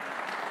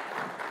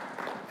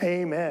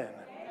Amen.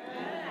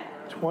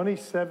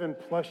 27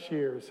 plus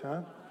years,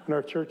 huh? And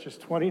our church is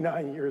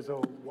 29 years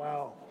old.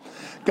 Wow.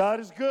 God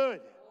is good.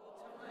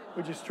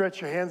 Would you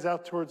stretch your hands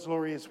out towards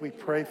Lori as we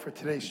pray for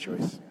today's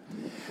choice?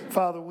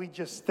 Father, we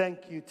just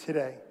thank you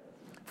today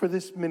for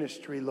this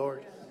ministry,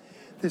 Lord.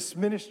 This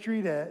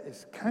ministry that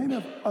is kind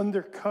of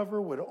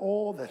undercover with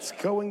all that's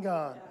going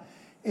on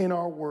in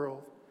our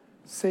world.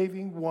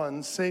 Saving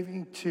one,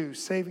 saving two,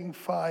 saving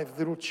 5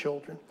 little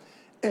children.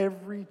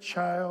 Every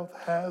child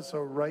has a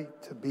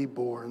right to be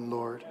born,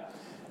 Lord.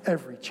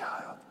 Every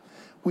child.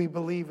 We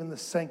believe in the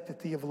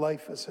sanctity of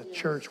life as a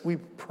church. We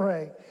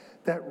pray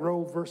that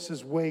Roe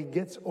versus Wade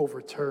gets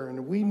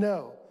overturned. We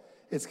know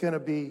it's going to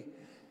be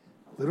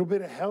a little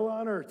bit of hell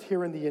on earth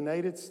here in the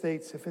United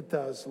States if it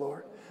does,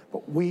 Lord.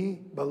 But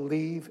we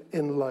believe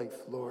in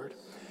life, Lord.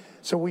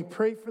 So we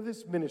pray for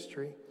this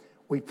ministry.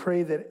 We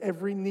pray that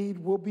every need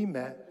will be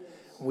met.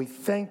 We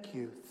thank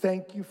you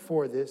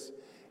for this.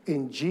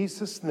 In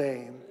Jesus'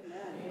 name,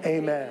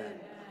 amen.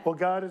 Well,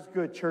 God is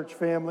good, church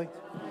family.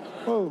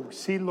 Oh,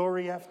 see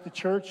Lori after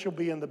church. She'll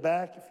be in the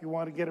back if you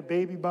want to get a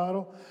baby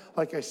bottle.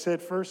 Like I said,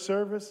 first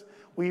service,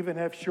 we even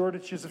have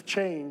shortages of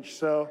change.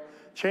 So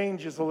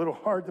change is a little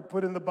hard to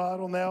put in the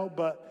bottle now.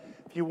 But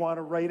if you want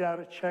to write out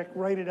a check,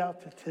 write it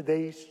out to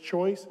today's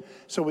choice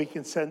so we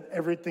can send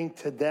everything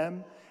to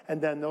them.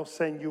 And then they'll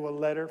send you a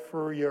letter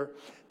for your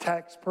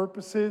tax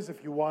purposes.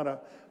 If you want to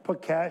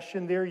put cash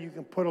in there, you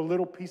can put a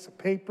little piece of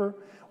paper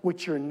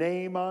with your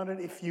name on it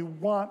if you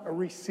want a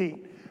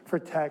receipt for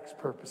tax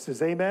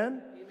purposes.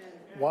 Amen?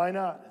 Why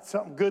not? It's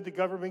something good the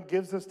government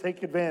gives us.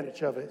 Take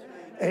advantage of it.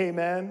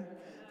 Amen.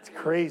 It's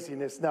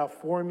craziness. Now,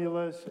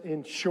 formulas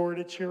in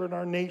shortage here in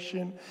our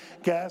nation.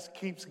 Gas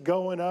keeps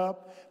going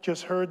up.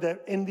 Just heard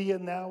that India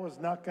now is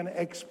not going to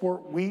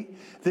export wheat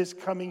this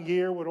coming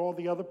year with all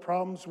the other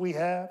problems we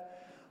have.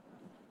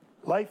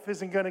 Life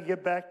isn't going to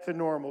get back to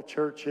normal,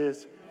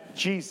 churches.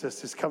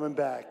 Jesus is coming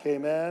back.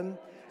 Amen.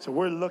 So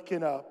we're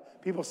looking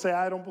up. People say,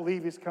 I don't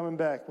believe he's coming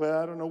back.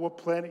 Well, I don't know what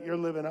planet you're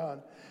living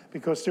on,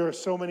 because there are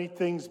so many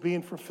things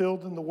being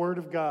fulfilled in the Word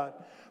of God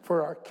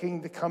for our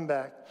King to come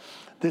back.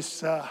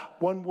 This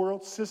one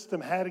world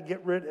system had to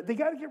get rid. They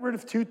got to get rid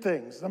of 2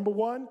 things. Number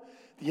one,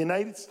 the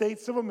United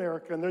States of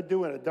America, and they're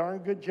doing a darn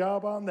good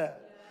job on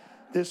that.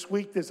 This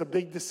week, there's a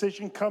big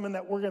decision coming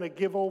that we're going to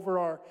give over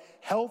our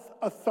health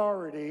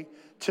authority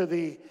to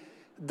the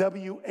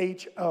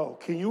WHO.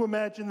 Can you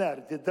imagine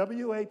that? The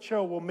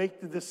WHO will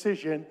make the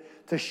decision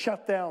to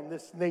shut down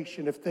this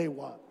nation if they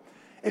want,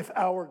 if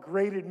our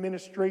great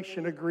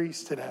administration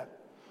agrees to that.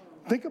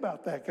 Think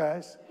about that,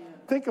 guys.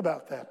 Think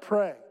about that.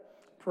 Pray.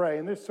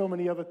 And there's so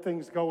many other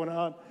things going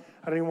on.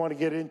 I don't even want to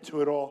get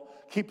into it all.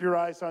 Keep your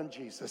eyes on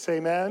Jesus.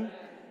 Amen?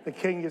 The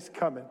King is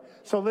coming.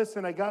 So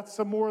listen, I got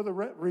some more of the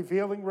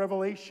Revealing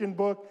Revelation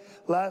book.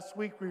 Last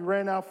week we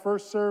ran out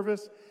first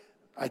service.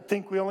 I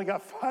think we only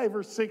got 5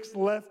 or 6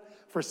 left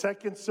for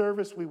second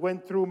service. We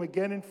went through them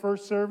again in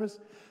first service.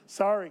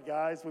 Sorry,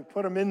 guys. We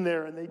put them in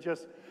there and they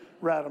just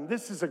read them.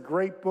 This is a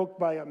great book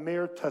by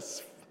Amir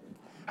Tasf.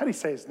 How do you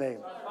say his name?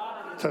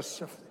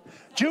 Tasf.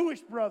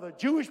 Jewish brother,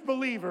 Jewish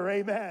believer.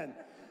 Amen.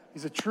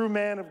 He's a true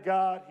man of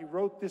God. He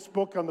wrote this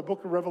book on the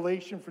book of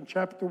Revelation from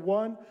chapter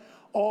 1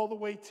 all the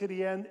way to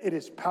the end. It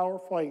is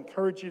powerful. I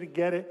encourage you to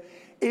get it.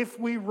 If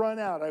we run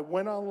out, I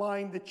went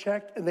online to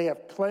check, and they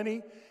have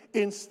plenty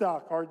in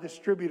stock, our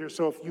distributor.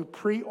 So if you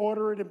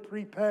pre-order it and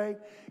prepay,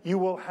 you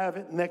will have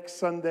it next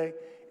Sunday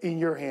in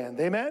your hand.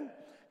 Amen?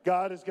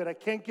 God is good. I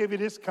can't give you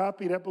this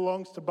copy. That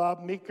belongs to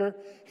Bob Meeker.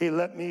 He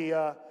let me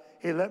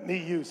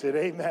use it.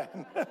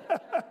 Amen.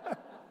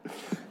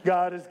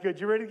 God is good.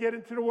 You ready to get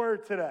into the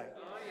Word today?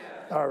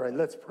 All right,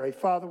 let's pray.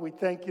 Father, we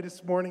thank you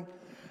this morning.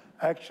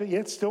 Actually,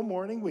 it's still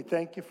morning. We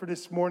thank you for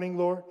this morning,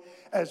 Lord,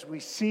 as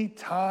we see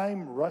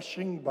time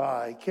rushing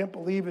by. I can't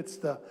believe it's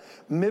the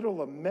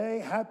middle of May.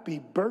 Happy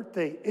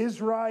birthday,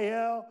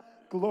 Israel.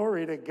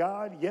 Glory to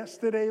God.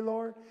 Yesterday,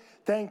 Lord,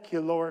 thank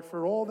you, Lord,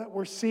 for all that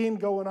we're seeing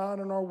going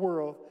on in our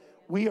world.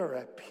 We are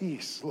at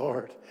peace,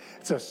 Lord.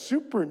 It's a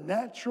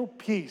supernatural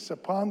peace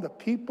upon the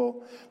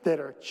people that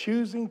are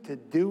choosing to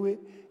do it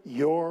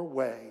your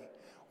way.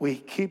 We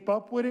keep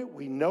up with it.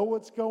 We know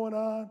what's going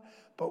on,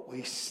 but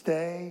we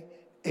stay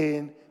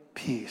in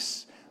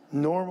peace.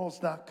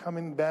 Normal's not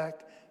coming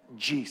back.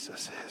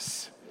 Jesus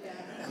is.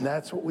 And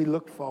that's what we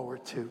look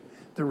forward to,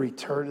 the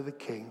return of the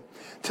King.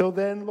 Till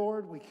then,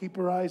 Lord, we keep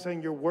our eyes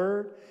on your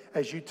word.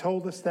 As you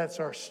told us, that's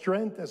our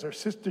strength. As our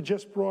sister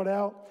just brought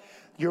out,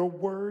 your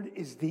word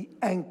is the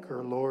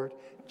anchor, Lord.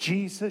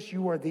 Jesus,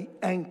 you are the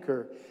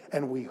anchor.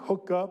 And we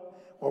hook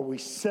up or we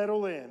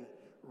settle in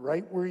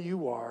right where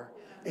you are.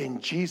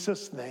 In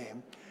Jesus'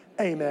 name,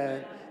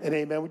 amen and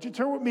amen. Would you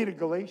turn with me to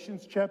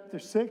Galatians chapter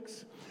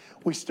 6?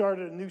 We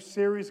started a new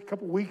series a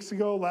couple weeks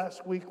ago.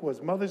 Last week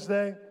was Mother's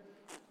Day.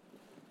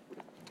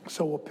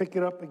 So we'll pick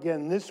it up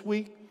again this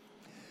week.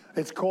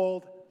 It's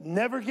called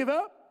Never Give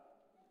Up.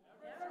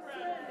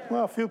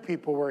 Well, a few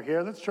people were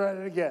here. Let's try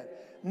it again.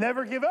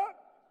 Never give up.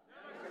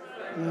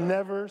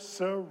 Never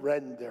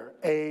surrender.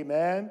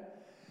 Amen.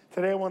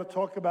 Today I want to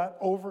talk about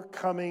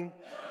overcoming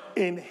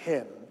in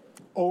Him.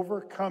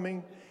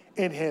 overcoming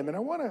in him. And I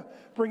want to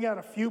bring out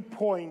a few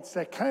points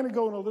that kind of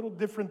go in a little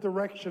different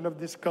direction of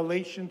this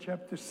Galatians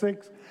chapter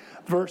 6,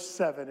 verse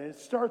 7. And it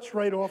starts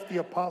right off. The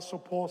Apostle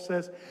Paul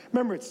says,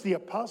 remember, it's the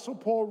Apostle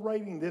Paul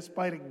writing this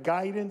by the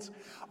guidance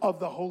of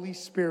the Holy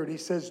Spirit. He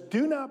says,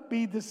 do not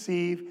be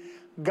deceived.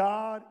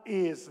 God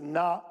is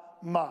not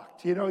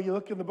mocked. You know, you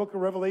look in the book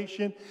of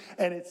Revelation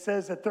and it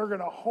says that they're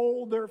going to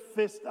hold their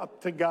fist up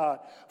to God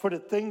for the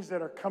things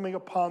that are coming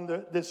upon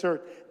this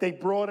earth. They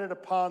brought it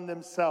upon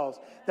themselves.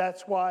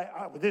 That's why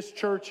this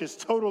church is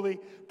totally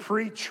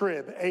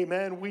pre-trib.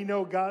 Amen. We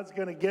know God's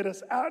going to get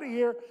us out of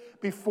here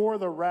before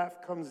the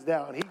wrath comes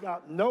down. He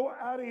got Noah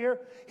out of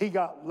here. He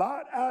got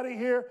Lot out of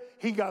here.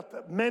 He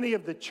got many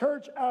of the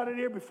church out of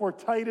here before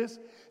Titus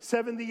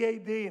 70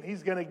 AD, and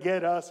he's going to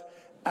get us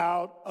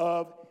out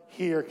of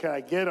here. Can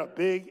I get a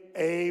big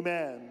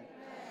amen?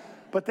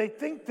 But they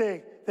think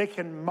they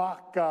can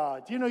mock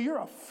God. You know, you're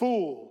a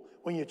fool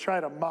when you try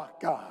to mock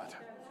God.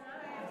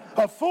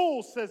 A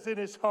fool says in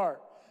his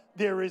heart,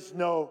 there is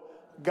no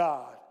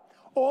God.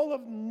 All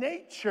of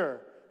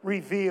nature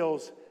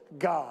reveals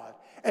God.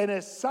 And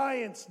as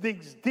science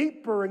digs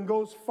deeper and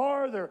goes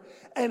farther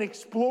and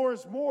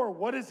explores more,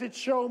 what does it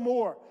show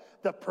more?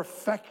 The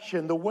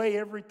perfection, the way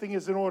everything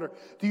is in order.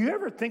 Do you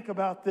ever think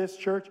about this,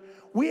 church?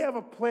 We have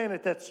a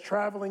planet that's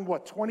traveling,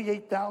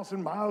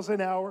 28,000 miles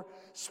an hour,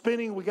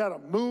 spinning. We got a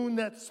moon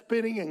that's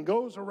spinning and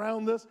goes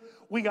around us.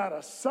 We got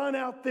a sun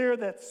out there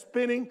that's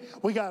spinning.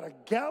 We got a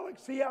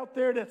galaxy out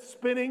there that's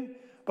spinning.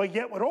 But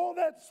yet with all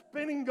that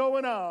spinning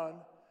going on,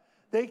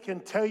 they can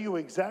tell you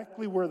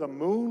exactly where the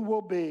moon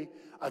will be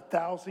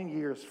 1,000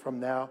 years from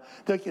now.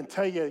 They can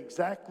tell you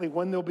exactly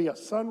when there'll be a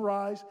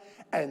sunrise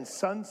and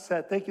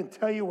sunset. They can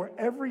tell you where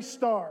every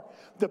star,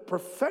 the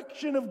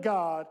perfection of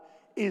God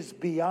is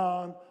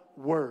beyond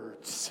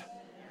words.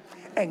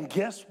 And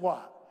guess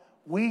what?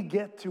 We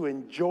get to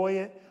enjoy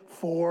it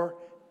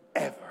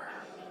forever.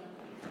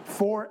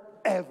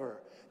 Forever.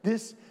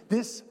 This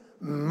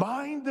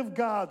mind of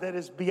God that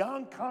is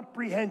beyond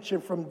comprehension,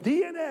 from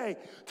DNA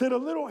to the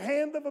little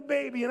hand of a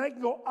baby, and I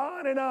can go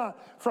on,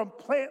 from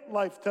plant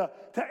life to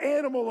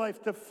animal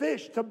life to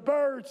fish to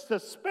birds to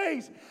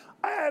space,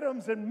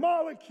 atoms and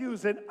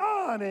molecules, and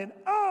on and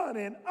on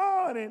and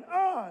on and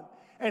on.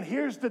 And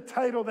here's the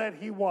title that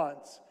he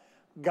wants: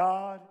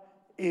 God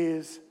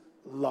is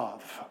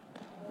love.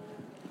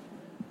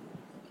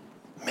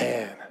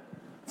 Man,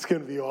 it's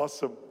going to be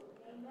awesome.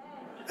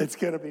 It's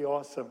going to be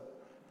awesome.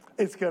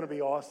 It's going to be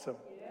awesome.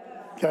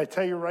 Can I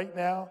tell you right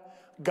now?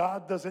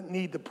 God doesn't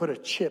need to put a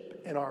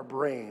chip in our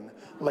brain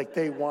like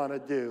they want to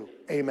do.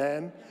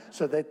 Amen?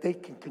 So that they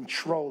can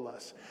control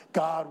us.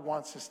 God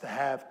wants us to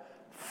have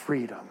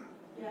freedom.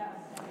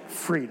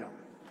 Freedom.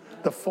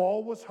 The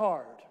fall was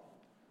hard.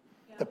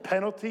 The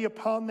penalty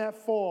upon that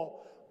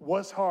fall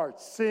was hard.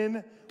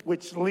 Sin,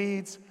 which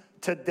leads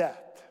to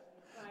death.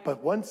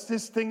 But once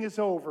this thing is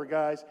over,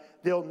 guys,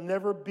 there'll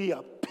never be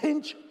a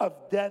pinch of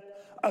death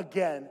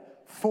again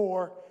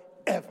forever.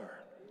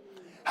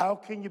 How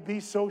can you be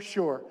so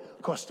sure?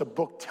 Because the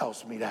book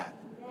tells me that.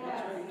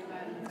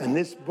 And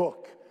this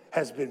book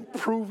has been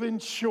proven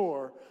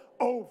sure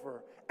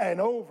over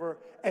and over,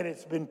 and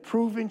it's been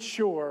proven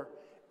sure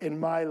in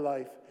my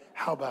life.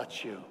 How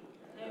about you?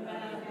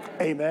 Amen.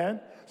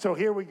 Amen. So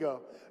here we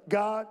go.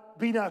 God,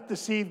 be not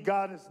deceived.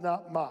 God is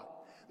not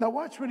mocked. Now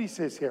watch what he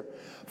says here.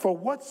 For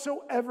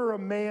whatsoever a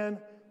man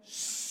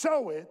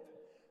soweth,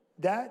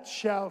 that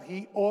shall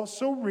he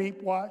also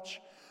reap. Watch.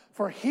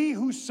 For he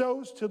who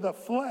sows to the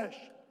flesh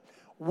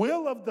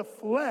will of the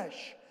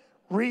flesh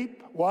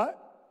reap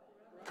what?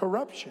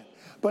 Corruption.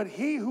 But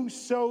he who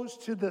sows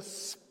to the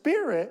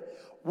Spirit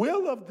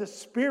will of the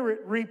Spirit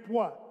reap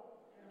what?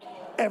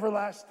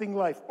 Everlasting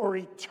life, or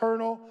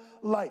eternal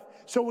life.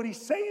 So what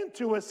he's saying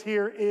to us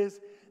here is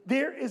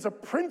there is a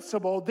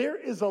principle, there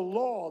is a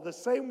law, the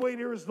same way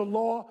there is the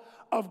law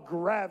of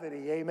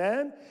gravity.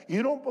 Amen?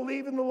 You don't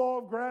believe in the law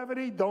of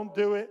gravity? Don't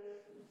do it.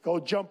 Go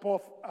jump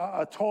off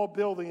a tall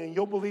building and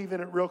you'll believe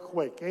in it real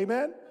quick.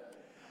 Amen?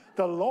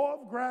 The law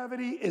of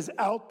gravity is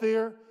out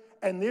there,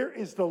 and there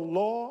is the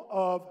law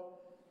of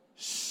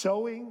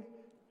sowing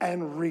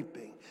and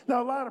reaping.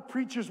 Now, a lot of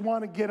preachers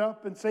want to get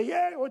up and say,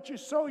 yeah, what you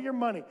sow, your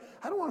money.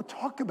 I don't want to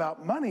talk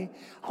about money.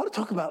 I want to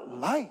talk about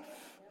life.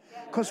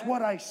 Because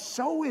what I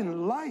sow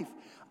in life,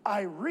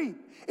 I reap.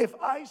 If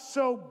I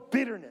sow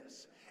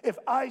bitterness, if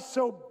I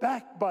sow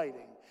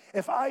backbiting,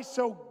 if I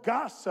sow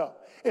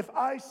gossip, if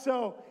I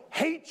sow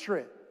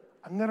hatred,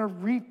 I'm going to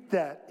reap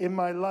that in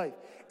my life.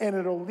 And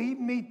it'll lead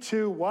me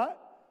to what?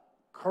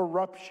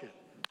 Corruption,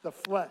 the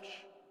flesh.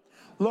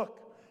 Look,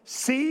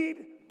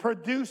 seed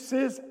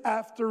produces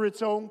after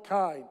its own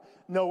kind.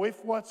 No ifs,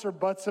 whats, or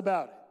buts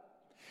about it.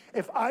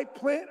 If I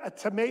plant a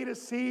tomato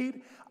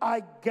seed,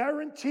 I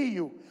guarantee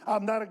you,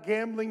 I'm not a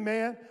gambling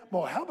man.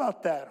 Well, how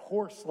about that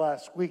horse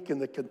last week in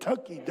the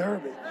Kentucky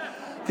Derby?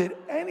 Did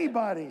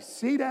anybody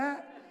see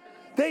that?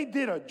 They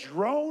did a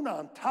drone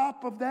on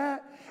top of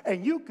that,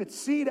 and you could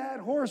see that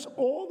horse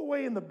all the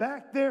way in the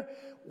back there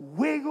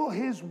wiggle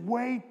his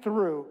way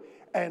through,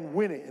 and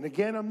win it. And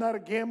again, I'm not a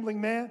gambling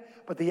man,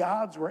 but the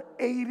odds were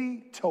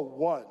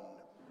 80-1.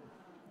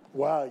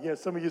 Wow, yeah,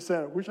 some of you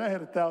said, I wish I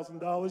had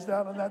 $1,000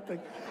 down on that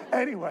thing.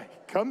 Anyway,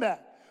 come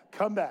back.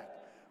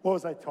 What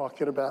was I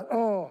talking about?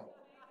 Oh,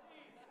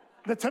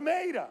 the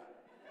tomato.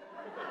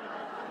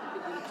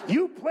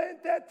 You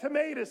plant that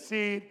tomato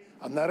seed.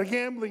 I'm not a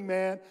gambling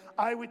man.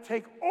 I would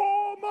take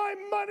all my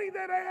money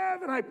that I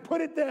have and I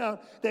put it down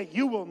that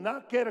you will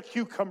not get a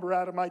cucumber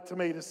out of my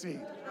tomato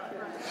seed.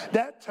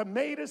 That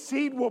tomato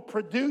seed will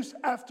produce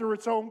after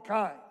its own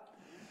kind.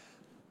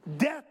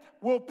 Death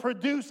will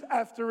produce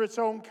after its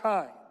own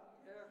kind.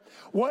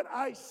 What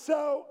I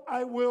sow,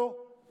 I will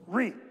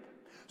reap.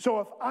 So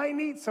if I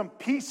need some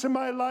peace in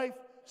my life,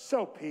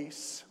 sow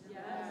peace.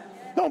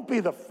 Don't be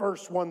the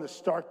first one to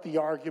start the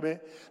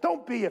argument.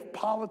 Don't be if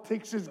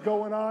politics is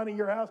going on in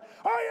your house.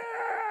 Oh,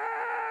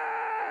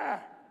 yeah!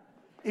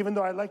 Even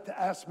though I'd like to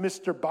ask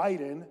Mr.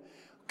 Biden,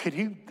 could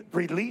he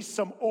release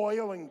some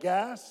oil and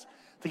gas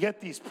to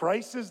get these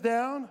prices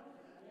down?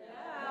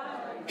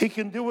 Yeah. He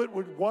can do it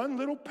with one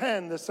little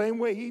pen, the same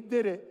way he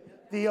did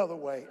it the other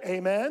way.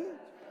 Amen?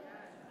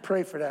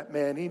 Pray for that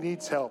man. He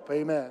needs help.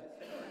 Amen.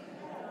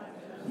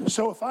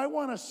 So if I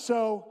want to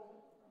sow,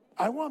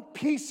 I want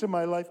peace in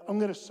my life, I'm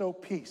going to sow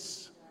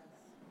peace.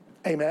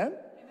 Amen?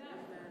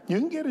 You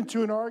can get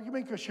into an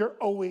argument because you're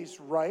always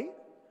right.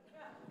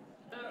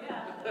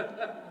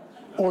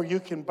 Or you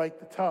can bite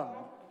the tongue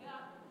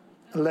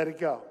and let it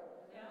go.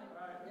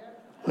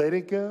 Let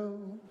it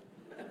go.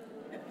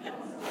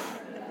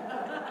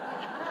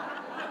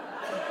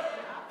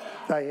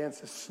 Diane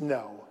says,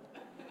 snow.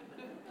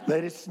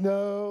 Let it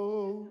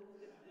snow.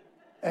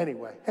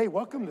 Anyway, hey,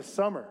 welcome to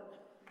summer.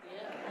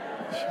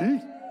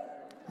 Jeez.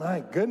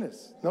 My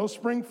goodness, no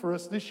spring for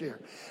us this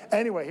year.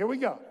 Anyway, here we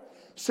go.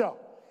 So,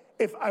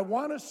 if I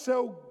want to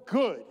sow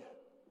good,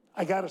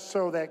 I got to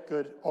sow that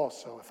good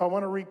also. If I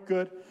want to reap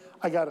good,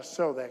 I got to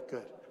sow that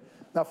good.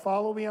 Now,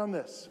 follow me on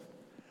this.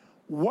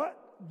 What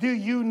do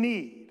you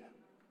need?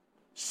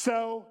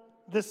 Sow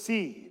the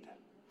seed.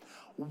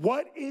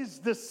 What is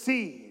the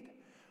seed?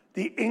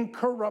 The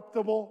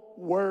incorruptible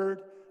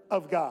Word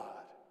of God.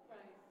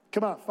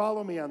 Come on,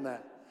 follow me on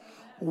that.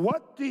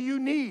 What do you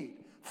need?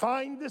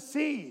 Find the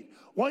seed.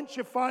 Once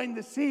you find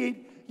the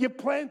seed, you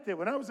plant it.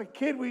 When I was a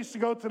kid, we used to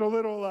go to the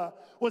little, what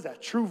was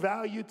that, True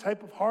Value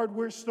type of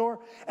hardware store,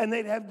 and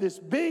they'd have this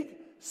big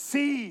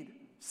seed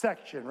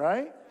section,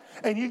 right?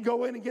 And you'd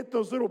go in and get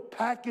those little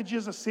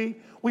packages of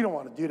seed. We don't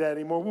want to do that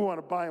anymore. We want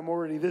to buy them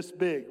already this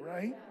big,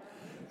 right?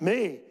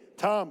 Me,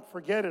 Tom,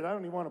 forget it. I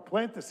don't even want to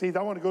plant the seed.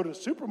 I want to go to the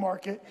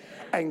supermarket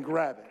and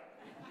grab it.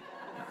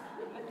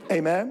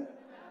 Amen?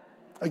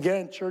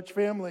 Again, church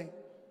family,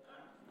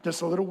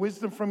 just a little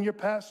wisdom from your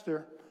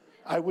pastor.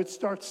 I would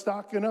start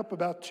stocking up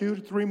about 2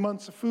 to 3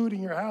 months of food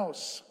in your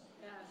house.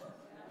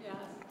 Yes.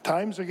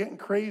 Times are getting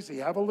crazy.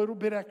 Have a little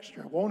bit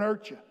extra. It won't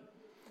hurt you.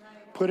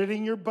 Right. Put it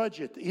in your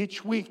budget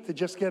each week to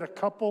just get a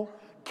couple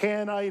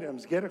canned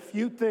items. Get a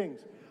few things.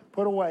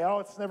 Put away. Oh,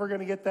 it's never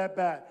going to get that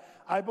bad.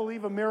 I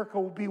believe America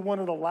will be one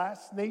of the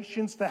last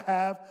nations to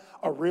have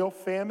a real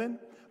famine,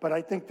 but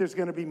I think there's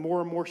going to be more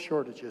and more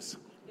shortages.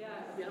 Yeah.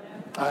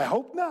 Yep. I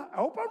hope not. I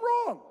hope I'm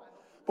wrong.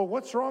 But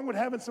what's wrong with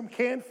having some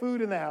canned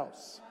food in the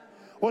house?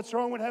 What's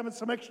wrong with having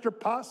some extra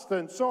pasta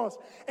and sauce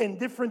and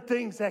different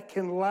things that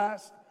can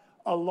last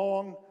a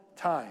long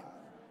time?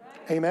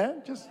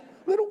 Amen? Just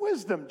little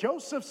wisdom.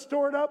 Joseph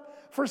stored up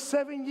for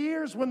 7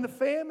 years when the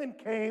famine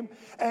came,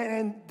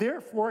 and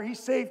therefore he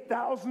saved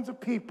thousands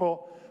of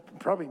people,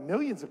 probably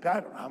millions of people, I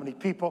don't know how many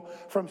people,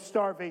 from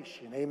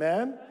starvation.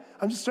 Amen?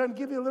 I'm just trying to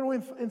give you a little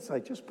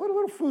insight. Just put a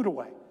little food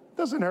away.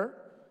 Doesn't hurt.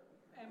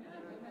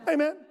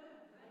 Amen?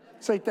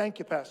 Say thank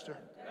you, Pastor.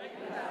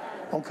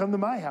 Don't come to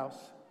my house.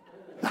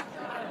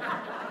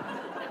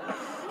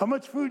 How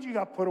much food you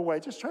got put away?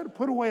 Just try to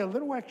put away a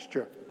little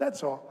extra.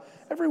 That's all.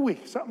 Every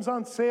week, something's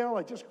on sale,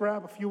 I just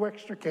grab a few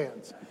extra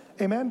cans.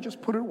 Amen?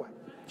 Just put it away.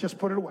 Just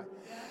put it away.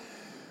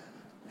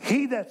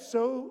 He that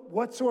sows,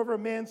 whatsoever a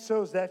man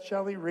sows, that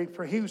shall he reap.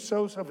 For he who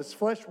sows of his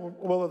flesh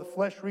will of the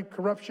flesh reap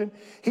corruption.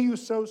 He who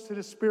sows to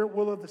the Spirit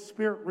will of the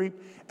Spirit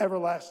reap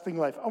everlasting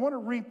life. I want to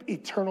reap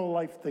eternal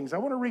life things. I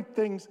want to reap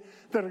things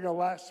that are going to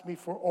last me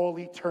for all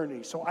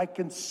eternity, so I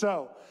can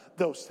sow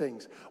those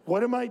things.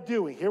 What am I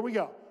doing? Here we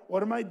go.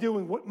 What am I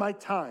doing with my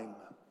time?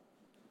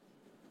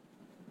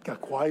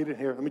 Got quiet in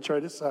here. Let me try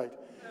this side.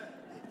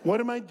 What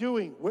am I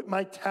doing with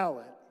my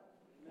talent?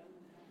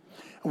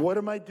 And what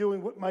am I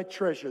doing with my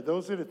treasure?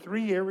 Those are the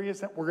 3 areas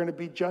that we're going to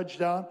be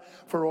judged on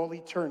for all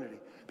eternity.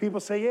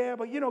 People say, yeah,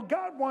 but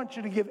God wants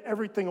you to give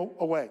everything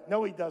away.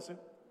 No, he doesn't.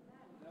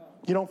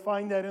 You don't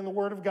find that in the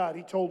Word of God.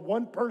 He told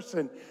one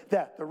person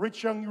that, the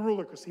rich young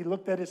ruler, because he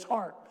looked at his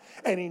heart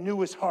and he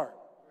knew his heart.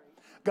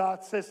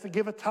 God says to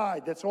give a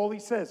tithe. That's all he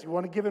says. You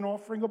want to give an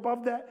offering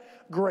above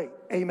that? Great.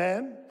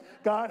 Amen.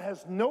 God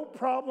has no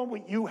problem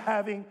with you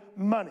having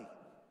money.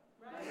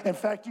 In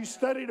fact, you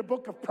study the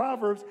book of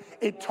Proverbs,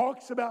 it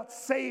talks about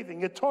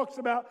saving. It talks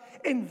about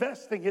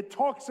investing. It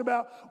talks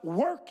about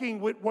working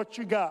with what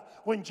you got.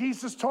 When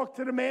Jesus talked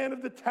to the man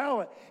of the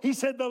talent, he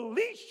said, the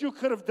least you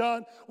could have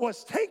done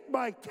was take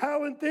my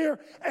talent there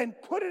and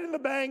put it in the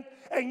bank,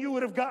 and you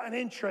would have gotten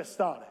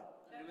interest on it.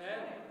 Amen.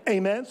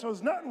 Amen. So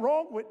there's nothing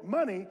wrong with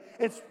money.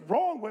 It's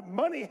wrong with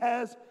money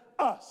has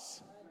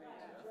us.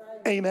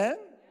 Amen.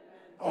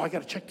 Oh, I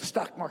got to check the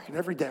stock market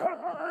every day.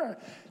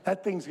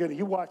 That thing's going to,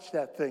 you watch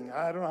that thing.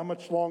 I don't know how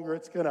much longer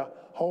it's going to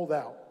hold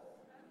out.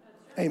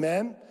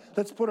 Amen.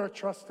 Let's put our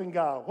trust in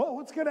God. Well,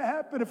 what's going to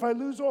happen if I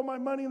lose all my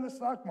money in the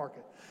stock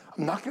market?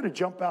 I'm not going to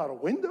jump out a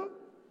window.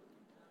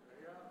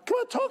 Come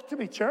on, talk to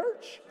me,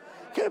 church.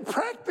 Get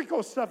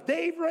practical stuff,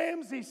 Dave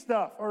Ramsey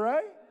stuff, all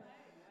right?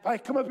 If I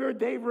come up here with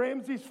Dave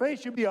Ramsey's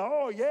face, you'd be,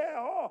 oh, yeah,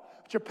 oh.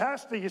 But your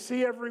pastor you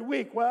see every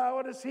week. Well,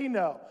 what does he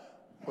know?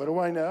 What do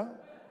I know?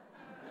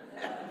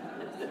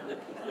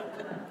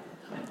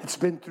 It's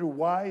been through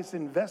wise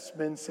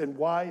investments and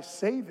wise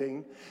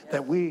saving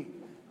that we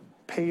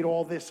paid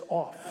all this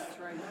off,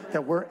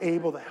 that we're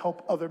able to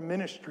help other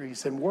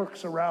ministries and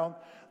works around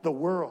the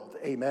world.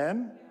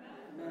 Amen?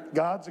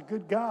 God's a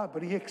good God,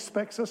 but he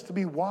expects us to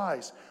be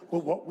wise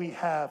with what we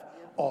have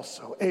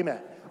also.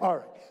 Amen. All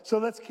right, so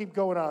let's keep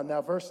going on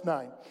now. Verse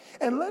 9.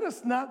 And let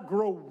us not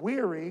grow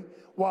weary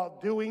while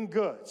doing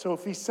good. So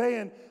if he's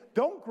saying,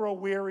 don't grow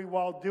weary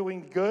while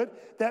doing good,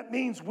 that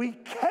means we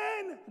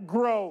can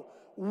grow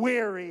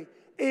weary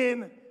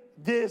in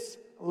this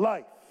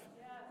life.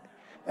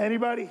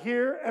 Anybody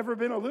here ever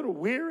been a little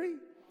weary?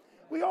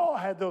 We all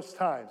had those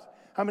times.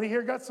 How many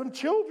here got some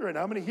children?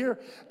 How many here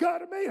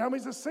got a mate? How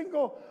many's a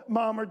single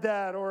mom or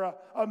dad, or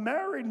a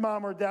married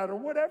mom or dad, or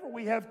whatever?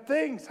 We have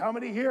things. How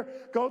many here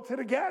go to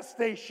the gas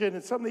station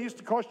and something that used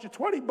to cost you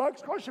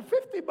 $20 costs you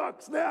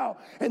 $50 now?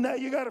 And now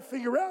you got to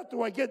figure out,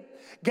 do I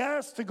get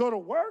gas to go to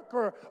work,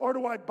 or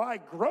do I buy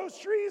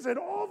groceries? And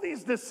all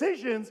these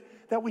decisions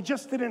that we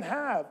just didn't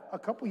have a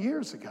couple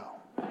years ago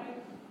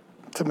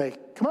to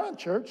make. Come on,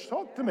 church,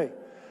 talk to me.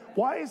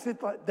 Why is it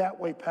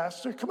that way,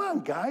 Pastor? Come on,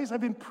 guys. I've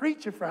been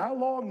preaching for how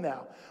long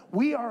now?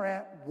 We are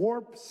at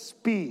warp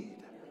speed.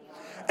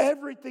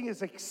 Everything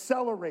is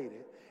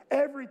accelerated.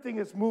 Everything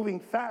is moving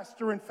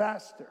faster and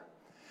faster.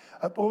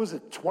 What was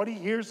it, 20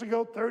 years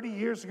ago, 30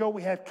 years ago,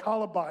 we had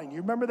Columbine. You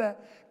remember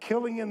that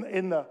killing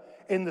in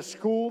the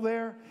school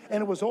there?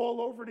 And it was all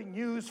over the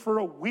news for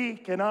a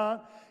week and on.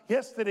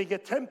 Yesterday,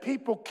 get 10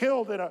 people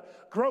killed in a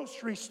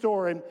grocery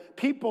store and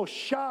people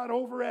shot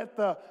over at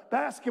the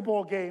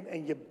basketball game,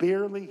 and you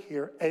barely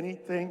hear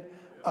anything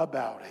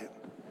about it.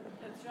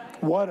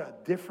 What a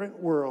different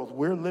world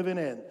we're living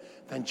in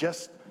than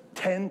just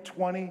 10,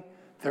 20,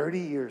 30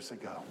 years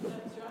ago.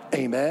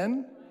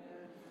 Amen?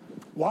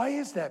 Why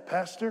is that,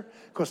 Pastor?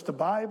 Because the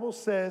Bible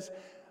says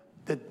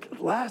the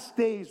last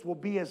days will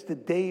be as the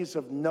days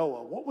of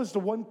Noah. What was the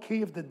one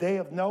key of the day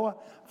of Noah?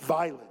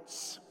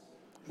 Violence.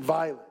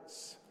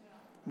 Violence.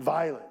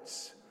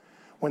 Violence.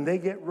 When they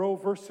get Roe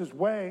versus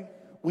Wade,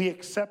 we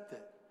accept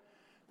it.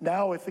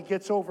 Now, if it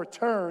gets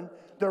overturned,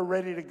 they're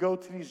ready to go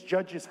to these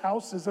judges'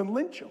 houses and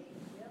lynch them.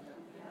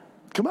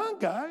 Come on,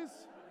 guys.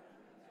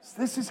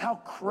 This is how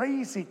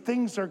crazy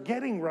things are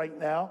getting right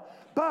now,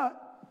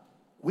 but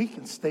we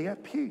can stay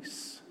at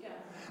peace.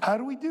 How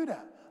do we do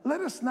that?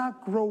 Let us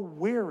not grow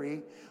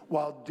weary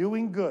while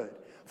doing good,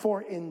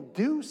 for in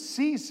due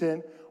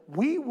season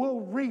we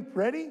will reap,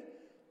 ready?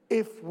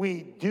 If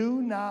we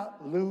do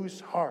not lose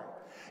heart.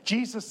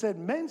 Jesus said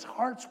men's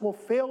hearts will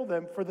fail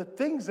them for the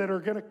things that are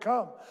going to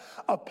come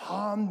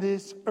upon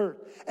this earth.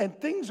 And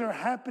things are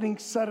happening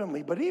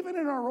suddenly. But even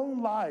in our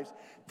own lives,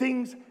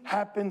 things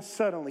happen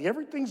suddenly.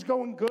 Everything's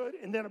going good,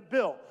 and then a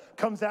bill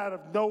comes out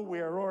of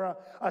nowhere, or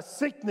a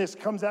sickness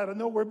comes out of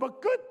nowhere.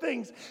 But good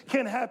things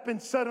can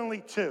happen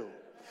suddenly too.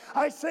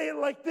 I say it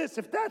like this: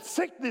 if that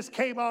sickness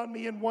came on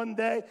me in one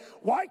day,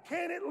 why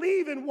can't it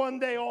leave in one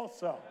day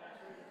also?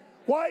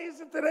 Why is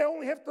it that I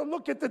only have to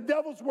look at the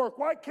devil's work?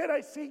 Why can't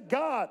I see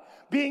God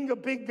being a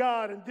big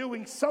God and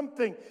doing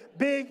something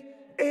big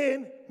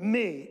in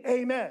me?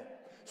 Amen.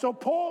 So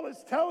Paul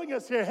is telling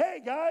us here,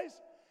 hey guys,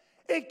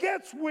 it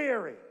gets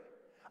weary.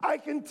 I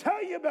can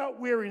tell you about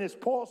weariness.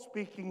 Paul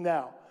speaking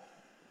now.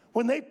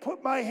 When they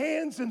put my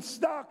hands in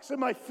stocks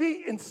and my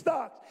feet in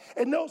stocks,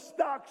 and those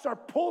stocks are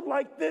pulled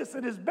like this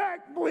and his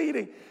back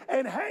bleeding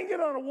and hanging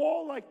on a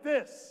wall like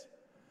this,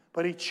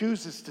 but he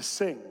chooses to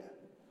sing.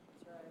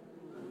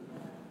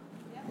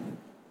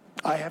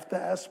 I have to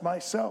ask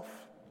myself,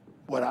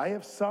 would I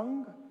have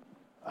sung?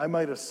 I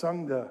might have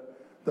sung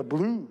the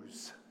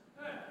blues.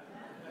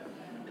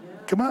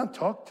 Come on,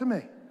 talk to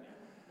me.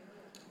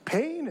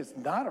 Pain is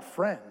not a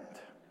friend.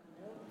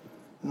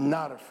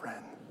 Not a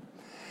friend.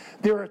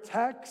 There are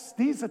attacks,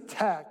 these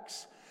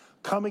attacks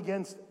come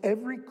against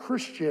every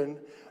Christian,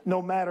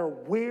 no matter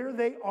where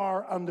they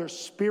are on their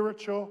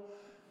spiritual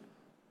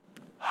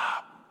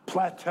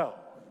plateau.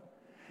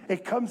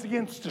 It comes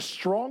against the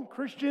strong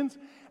Christians,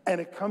 and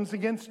it comes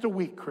against the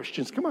weak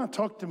Christians. Come on,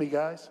 talk to me,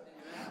 guys.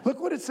 Look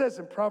what it says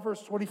in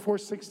Proverbs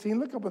 24:16.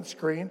 Look up on the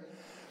screen.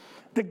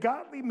 The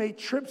godly may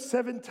trip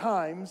 7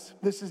 times.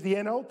 This is the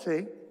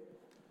NLT.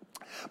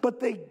 But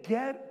they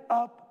get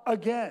up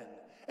again.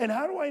 And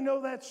how do I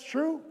know that's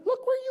true?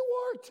 Look where you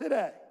are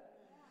today.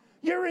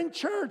 You're in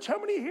church. How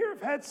many here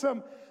have had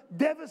some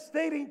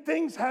devastating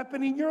things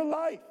happen in your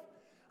life?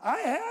 I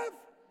have.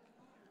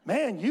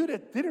 Man, you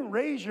that didn't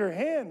raise your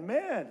hand,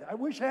 man, I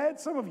wish I had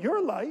some of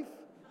your life.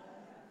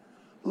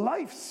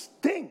 Life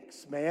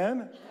stinks,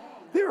 man.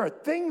 There are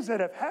things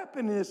that have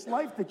happened in this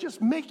life that just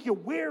make you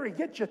weary,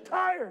 get you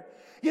tired.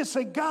 You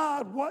say,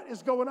 God, what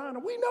is going on?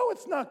 And we know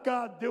it's not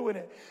God doing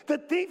it. The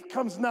thief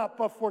comes not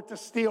but for to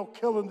steal,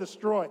 kill, and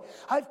destroy.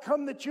 I've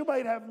come that you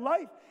might have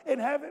life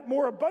and have it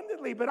more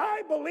abundantly. But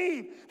I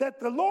believe that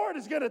the Lord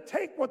is going to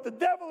take what the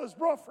devil has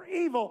brought for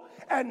evil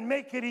and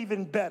make it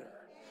even better.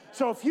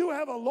 So if you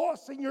have a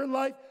loss in your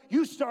life,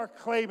 you start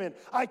claiming,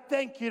 I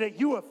thank you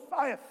that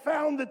I have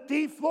found the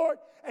thief, Lord,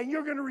 and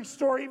you're going to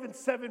restore even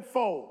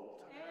 7-fold.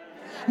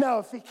 Now,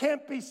 if it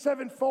can't be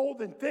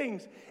 7-fold in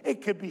things,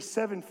 it could be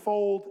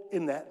 7-fold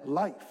in that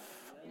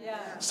life.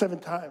 7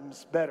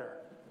 times better,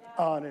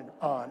 on and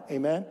on.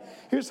 Amen?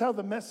 Here's how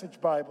the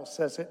Message Bible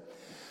says it.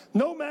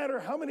 No matter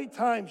how many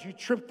times you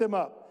trip them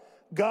up,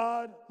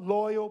 God,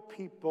 loyal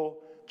people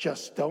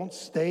just don't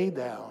stay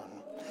down.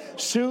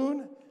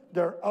 Soon,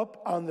 they're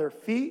up on their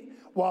feet,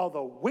 while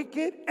the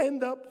wicked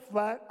end up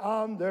flat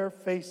on their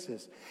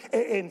faces.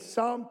 In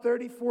Psalm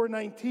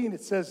 34:19,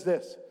 it says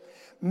this,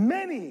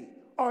 many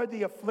are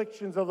the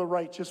afflictions of the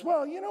righteous.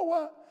 Well, you know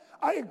what?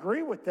 I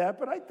agree with that,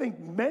 but I think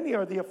many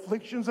are the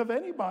afflictions of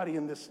anybody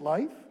in this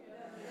life.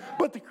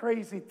 But the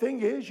crazy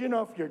thing is, you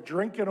know, if you're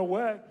drinking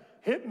away,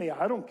 hit me,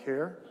 I don't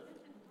care.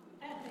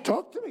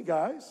 Talk to me,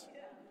 guys.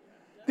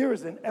 There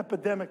is an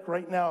epidemic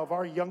right now of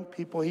our young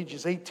people,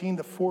 ages 18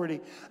 to 40,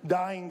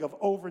 dying of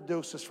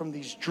overdoses from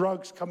these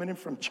drugs coming in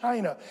from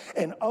China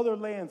and other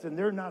lands, and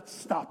they're not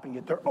stopping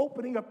it. They're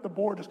opening up the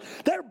borders.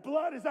 Their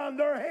blood is on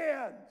their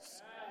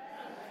hands.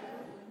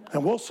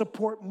 And we'll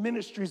support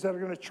ministries that are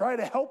going to try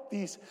to help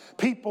these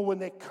people when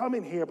they come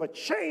in here, but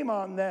shame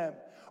on them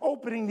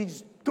opening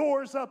these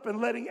doors up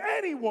and letting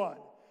anyone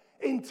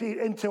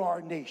into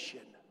our nation.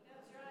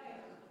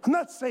 I'm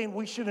not saying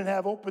we shouldn't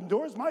have open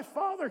doors. My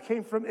father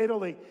came from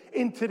Italy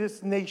into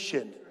this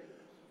nation.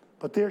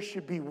 But there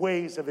should be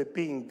ways of it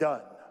being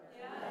done.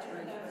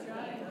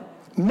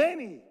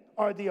 Many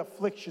are the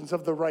afflictions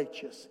of the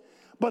righteous,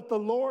 but the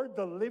Lord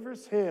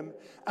delivers him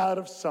out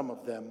of some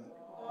of them.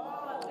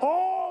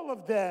 All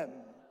of them.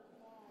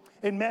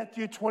 In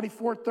Matthew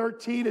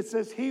 24:13, it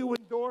says, he who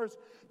endures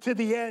to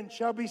the end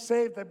shall be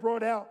saved. I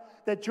brought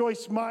out that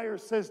Joyce Meyer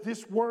says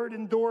this word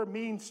endure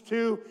means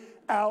to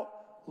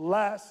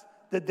outlast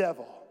the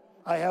devil.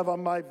 I have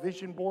on my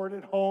vision board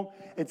at home,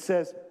 it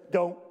says,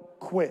 don't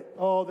quit.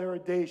 Oh, there are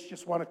days you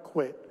just want to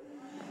quit.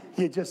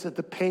 You just, that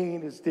the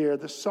pain is there,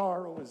 the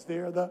sorrow is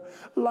there, the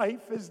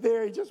life is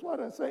there. You just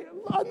want to say,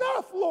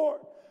 enough,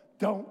 Lord.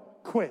 Don't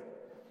quit.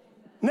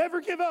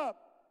 Never give up.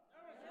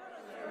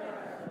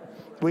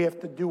 We have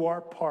to do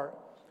our part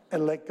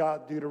and let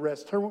God do the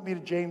rest. Turn with me to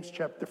James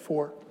chapter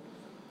 4.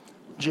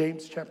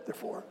 James chapter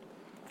 4.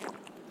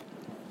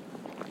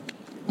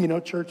 You know,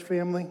 church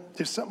family,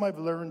 there's something I've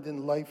learned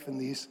in life in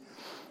these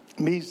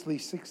measly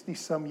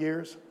 60-some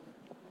years.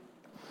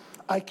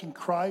 I can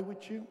cry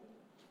with you.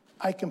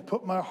 I can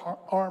put my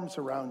arms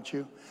around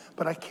you,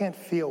 but I can't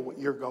feel what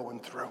you're going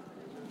through.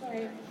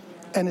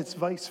 And it's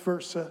vice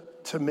versa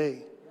to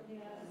me.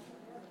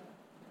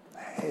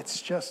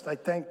 It's just, I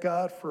thank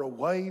God for a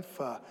wife,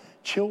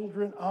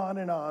 children, on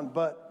and on.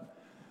 But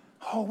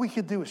all we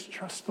can do is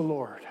trust the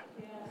Lord.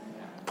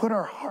 Put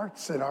our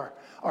hearts and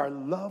our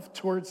love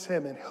towards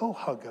him, and he'll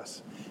hug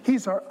us.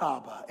 He's our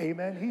Abba.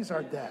 Amen. He's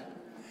our dad.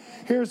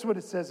 Here's what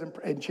it says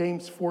in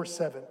James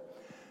 4:7.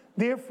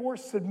 Therefore,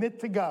 submit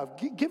to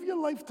God. Give your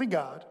life to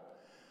God.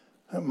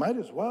 Might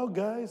as well,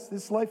 guys.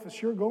 This life is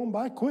sure going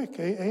by quick,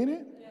 ain't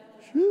it?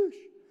 Shoosh.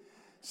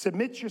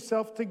 Submit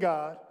yourself to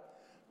God.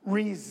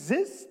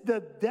 Resist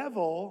the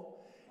devil,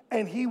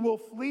 and he will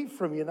flee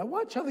from you. Now,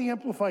 watch how the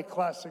Amplified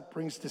Classic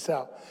brings this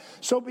out.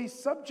 So be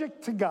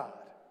subject to God.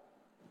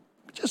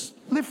 Just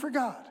live for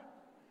God.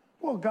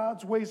 Well,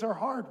 God's ways are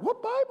hard.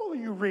 What Bible are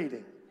you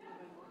reading?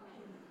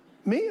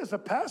 Me as a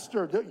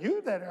pastor,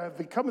 you that have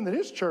been coming to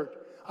this church,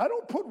 I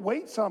don't put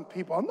weights on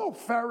people. I'm no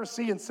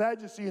Pharisee and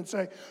Sadducee and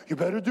say, you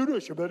better do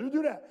this, you better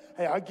do that.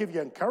 Hey, I give you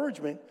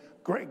encouragement.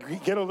 Great,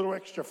 get a little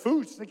extra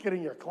food, stick it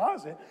in your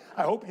closet.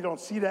 I hope you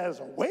don't see that as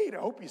a weight. I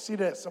hope you see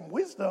that as some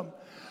wisdom.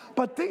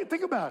 But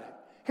think about it.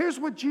 Here's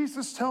what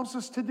Jesus tells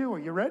us to do. Are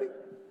you ready?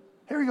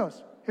 Here he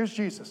goes. Here's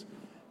Jesus.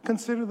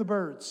 Consider the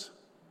birds.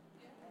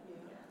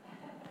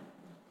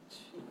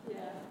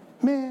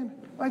 Man,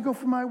 I go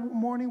for my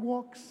morning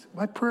walks,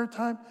 my prayer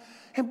time,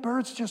 and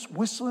birds just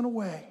whistling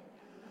away.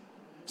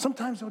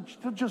 Sometimes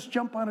they'll just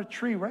jump on a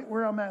tree right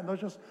where I'm at,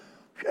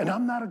 and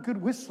I'm not a good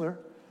whistler,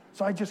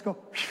 so I just go.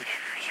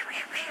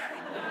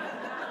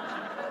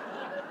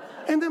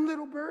 And them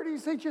little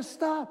birdies, they just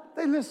stop.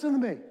 They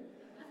listen to me.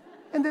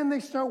 And then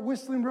they start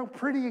whistling real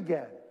pretty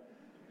again.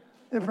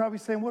 They're probably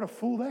saying, what a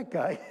fool that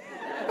guy.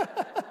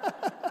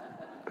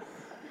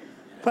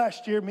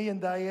 Last year, me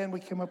and Diane, we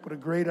came up with a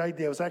great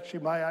idea. It was actually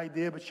my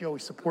idea, but she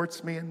always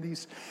supports me in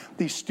these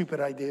stupid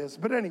ideas.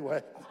 But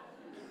anyway,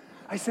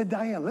 I said,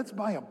 Diane, let's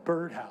buy a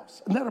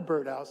birdhouse. Not a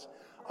birdhouse,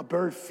 a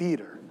bird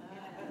feeder.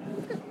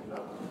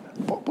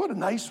 Bought a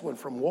nice one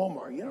from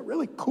Walmart,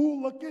 really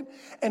cool looking.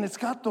 And it's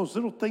got those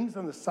little things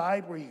on the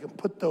side where you can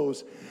put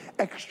those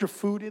extra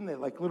food in there,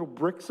 like little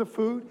bricks of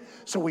food.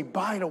 So we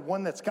buy the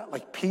one that's got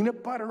like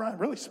peanut butter on it. It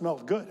really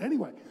smells good.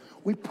 Anyway,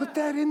 we put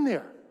that in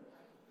there.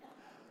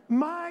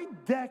 My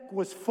deck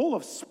was full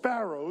of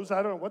sparrows.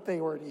 I don't know what they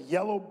were,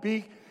 yellow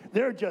beak.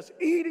 They're just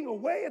eating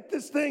away at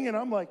this thing. And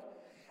I'm like,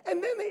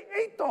 and then they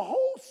ate the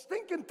whole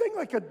stinking thing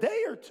like a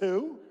day or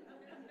two.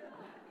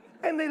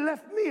 And they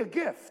left me a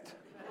gift.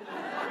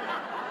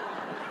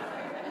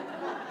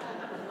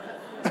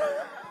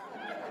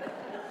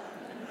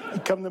 You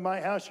come to my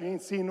house, you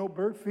ain't seeing no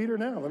bird feeder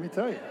now, let me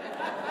tell you.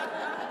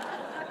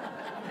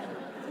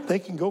 They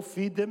can go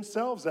feed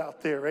themselves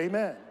out there,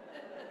 amen.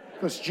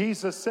 Because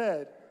Jesus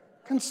said,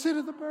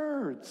 consider the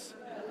birds.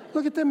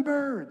 Look at them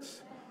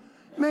birds.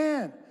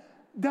 Man,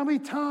 Dummy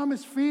Tom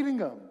is feeding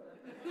them.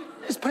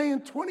 He's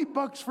paying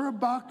 $20 for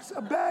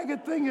a bag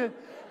of thing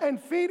and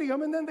feeding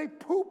them, and then they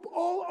poop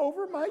all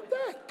over my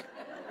deck.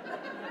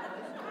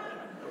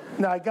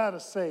 Now, I got to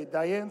say,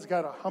 Diane's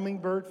got a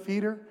hummingbird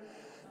feeder.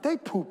 They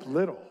poop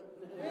little.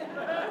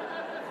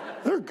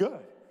 They're good.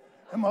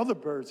 Them other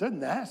birds, they're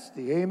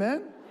nasty,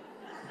 amen?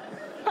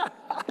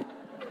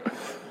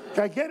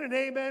 Can I get an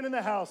amen in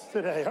the house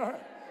today? All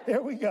right,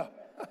 here we go.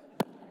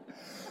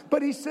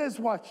 But he says,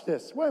 watch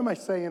this. Why am I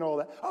saying all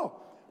that? Oh,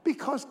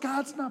 because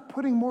God's not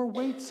putting more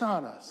weights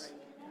on us.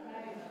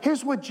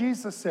 Here's what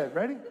Jesus said,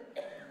 ready?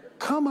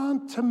 Come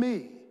unto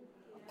me,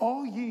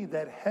 all ye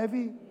that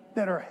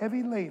are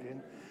heavy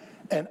laden,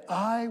 and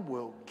I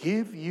will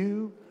give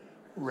you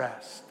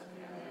rest.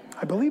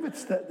 I believe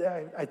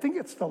I think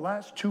it's the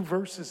last two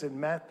verses in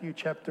Matthew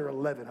chapter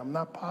 11. I'm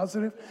not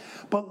positive,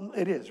 but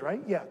it is,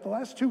 right? Yeah, the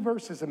last two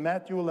verses in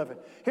Matthew 11.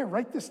 Here,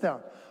 write this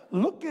down.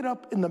 Look it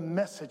up in the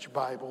Message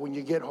Bible when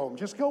you get home.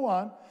 Just go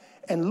on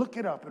and look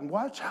it up and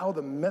watch how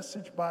the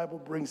Message Bible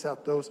brings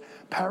out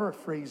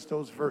paraphrase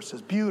those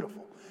verses.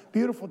 Beautiful,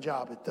 beautiful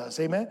job it does,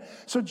 amen?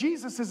 So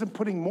Jesus isn't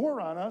putting more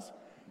on us.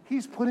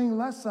 He's putting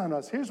less on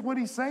us. Here's what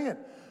he's saying.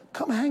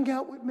 Come hang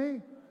out with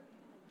me.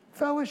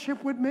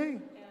 Fellowship with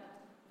me.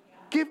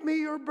 Give me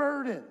your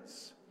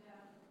burdens.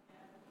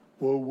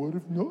 Well, what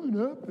if nothing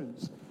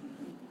happens?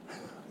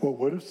 Well,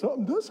 what if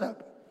something does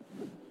happen?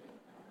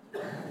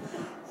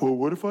 Well,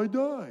 what if I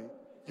die?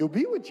 You'll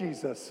be with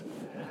Jesus.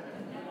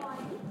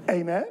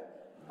 Amen?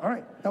 All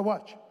right, now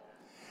watch.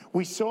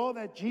 We saw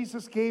that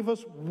Jesus gave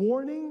us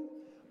warning,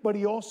 but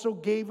he also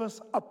gave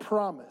us a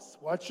promise.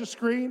 Watch the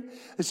screen.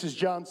 This is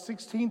John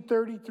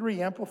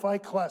 16:33,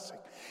 Amplified Classic.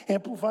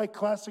 Amplified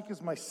Classic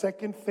is my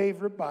second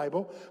favorite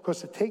Bible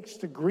because it takes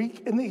the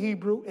Greek and the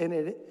Hebrew and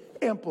it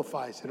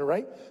amplifies it, all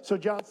right? So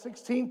John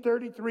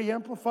 16:33,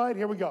 Amplified,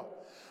 here we go.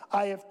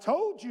 I have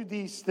told you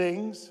these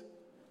things.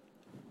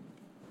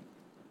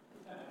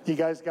 You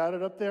guys got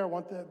it up there? I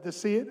want to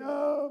see it?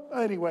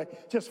 Anyway,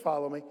 just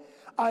follow me.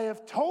 I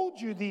have told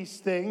you these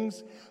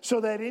things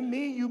so that in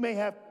me you may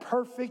have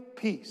perfect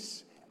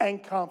peace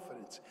and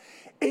confidence.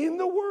 In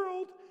the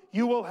world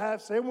you will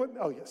have, I'm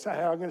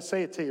going to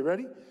say it to you.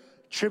 Ready?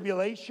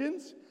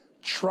 Tribulations,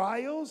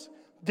 trials,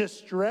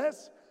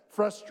 distress,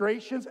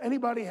 frustrations.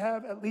 Anybody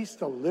have at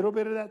least a little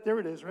bit of that? There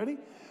it is. Ready?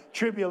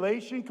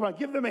 Tribulation. Come on,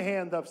 give them a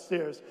hand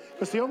upstairs.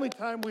 Because the only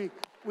time we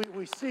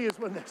see is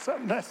when there's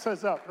something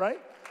messes up,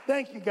 right?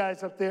 Thank you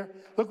guys up there.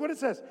 Look what it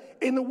says.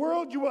 In the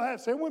world you will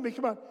have, say it with me,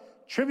 come on.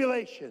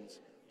 Tribulations,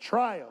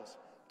 trials,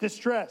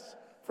 distress,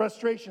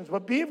 frustrations.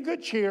 But be of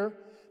good cheer.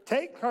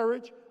 Take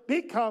courage.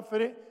 Be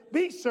confident.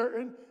 Be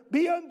certain.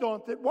 Be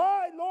undaunted.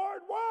 Why,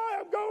 Lord? Why?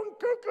 I'm going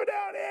cuckoo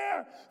down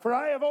here. For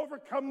I have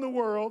overcome the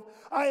world.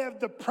 I have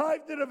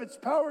deprived it of its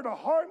power to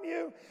harm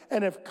you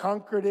and have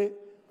conquered it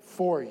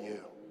for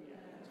you.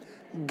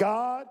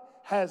 God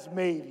has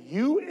made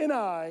you and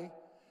I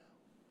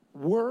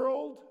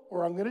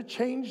I'm going to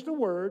change the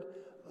word,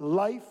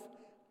 life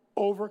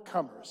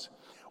overcomers.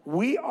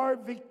 We are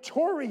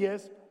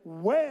victorious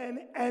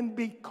when and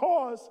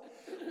because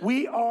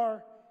we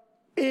are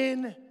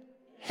in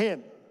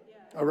him.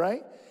 All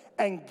right?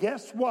 And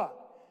guess what?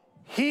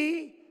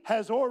 He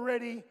has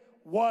already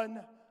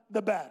won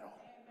the battle.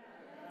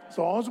 So as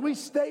long as we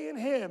stay in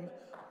him,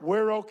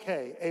 we're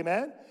okay.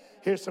 Amen?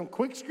 Here's some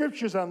quick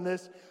scriptures on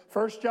this.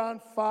 1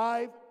 John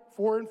 5,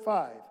 4 and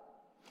 5.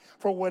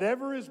 For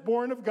whatever is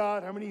born of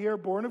God, how many here are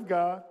born of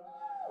God?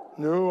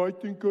 No, I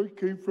think I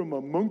came from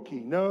a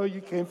monkey. No,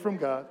 you came from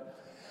God.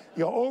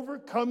 He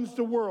overcomes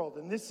the world.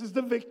 And this is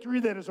the victory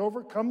that has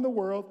overcome the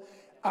world,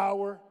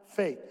 our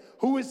faith.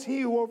 Who is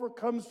he who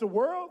overcomes the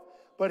world?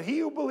 But he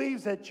who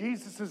believes that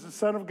Jesus is the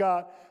Son of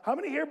God. How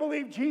many here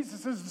believe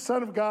Jesus is the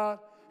Son of God?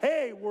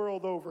 Hey,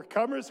 world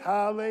overcomers,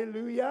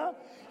 hallelujah.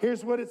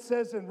 Here's what it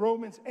says in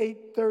Romans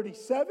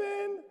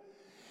 8:37.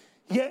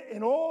 Yet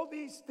in all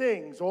these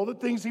things, all the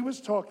things he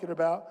was talking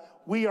about,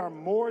 we are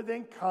more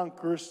than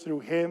conquerors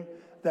through him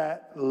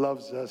that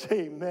loves us.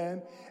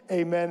 Amen.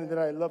 Amen. And then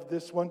I love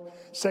this one.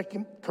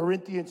 2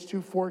 Corinthians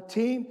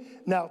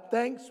 2:14. Now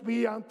thanks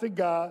be unto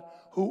God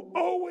who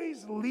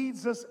always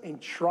leads us in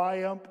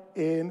triumph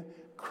in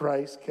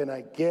Christ. Can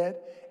I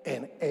get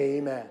an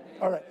amen?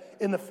 All right.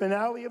 In the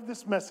finale of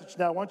this message,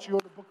 now I want you to go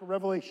to the book of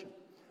Revelation.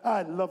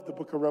 I love the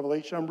book of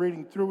Revelation. I'm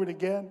reading through it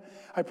again.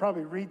 I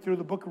probably read through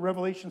the book of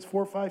Revelations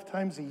 4 or 5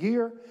 times a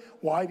year.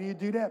 Why do you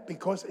do that?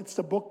 Because it's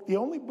the book, the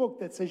only book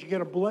that says you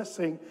get a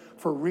blessing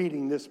for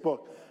reading this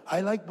book. I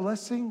like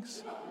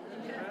blessings.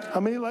 How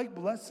many like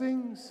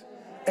blessings?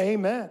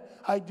 Amen.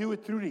 I do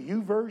it through the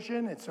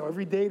YouVersion, and so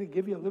every day to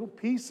give you a little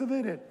piece of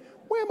it, and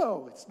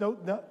whammo,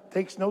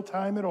 takes no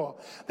time at all.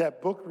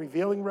 That book,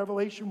 Revealing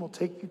Revelation, will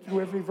take you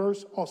through every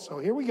verse also.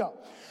 Here we go.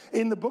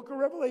 In the book of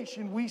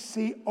Revelation, we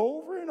see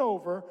over and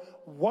over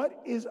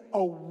what is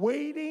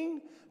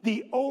awaiting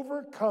the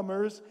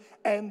overcomers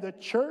and the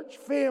church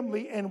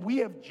family, and we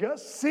have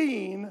just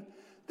seen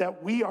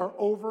that we are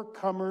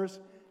overcomers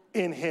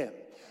in him.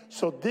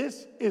 So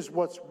this is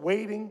what's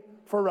waiting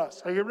for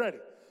us. Are you ready?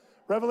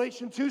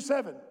 Revelation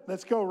 2:7.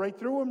 Let's go right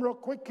through them real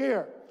quick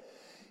here.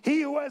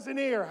 He who has an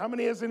ear, how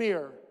many has an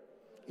ear?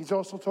 He's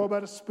also talking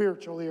about a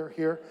spiritual ear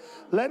here.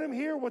 Let him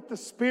hear what the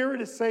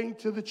Spirit is saying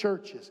to the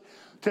churches.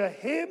 To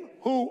him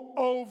who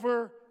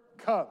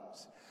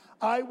overcomes,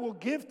 I will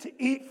give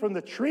to eat from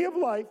the tree of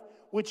life,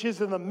 which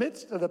is in the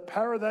midst of the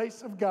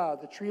paradise of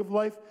God. The tree of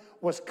life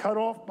was cut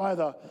off by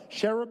the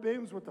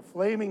cherubims with the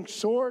flaming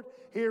sword.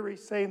 Here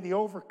he's saying the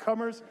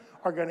overcomers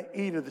are going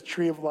to eat of the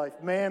tree of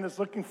life. Man is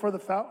looking for the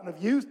fountain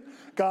of youth.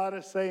 God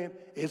is saying,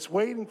 it's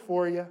waiting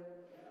for you.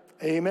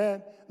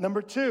 Amen.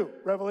 Number 2,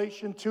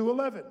 Revelation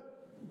 2:11.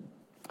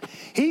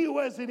 He who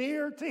has an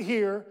ear to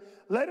hear,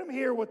 let him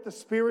hear what the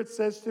Spirit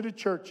says to the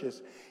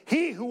churches.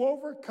 He who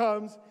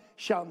overcomes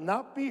shall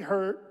not be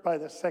hurt by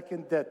the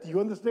second death. Do you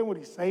understand what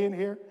he's saying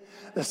here?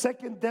 The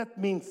second death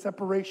means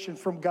separation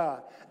from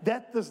God.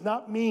 Death does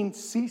not mean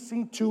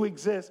ceasing to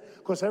exist,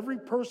 because every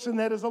person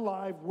that is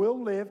alive will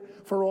live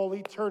for all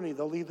eternity.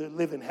 They'll either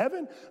live in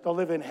heaven, they'll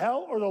live in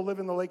hell, or they'll live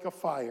in the lake of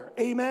fire.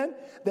 Amen?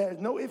 There's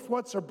no ifs,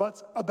 whats, or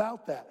buts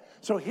about that.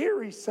 So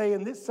here he's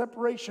saying this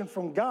separation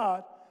from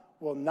God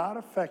will not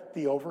affect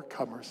the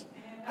overcomers.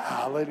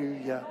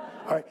 Hallelujah.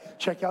 All right,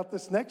 check out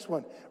this next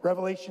one.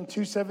 Revelation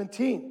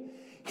 2:17.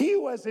 He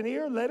who has an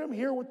ear, let him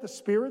hear what the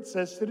Spirit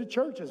says to the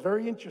churches.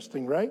 Very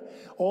interesting, right?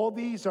 All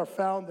these are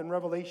found in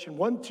Revelation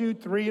 1, 2,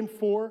 3, and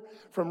 4.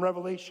 From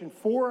Revelation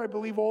 4, I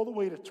believe, all the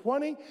way to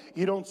 20.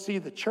 You don't see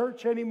the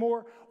church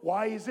anymore.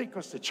 Why is it?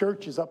 Because the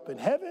church is up in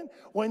heaven.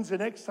 When's the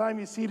next time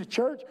you see the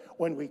church?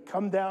 When we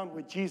come down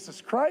with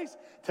Jesus Christ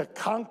to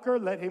conquer.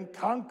 Let him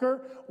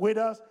conquer with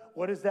us.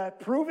 What is that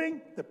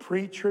proving? The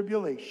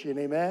pre-tribulation,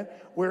 amen?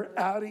 We're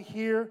out of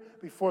here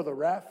before the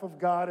wrath of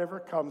God ever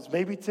comes.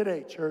 Maybe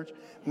today, church.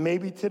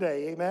 Maybe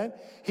today, amen?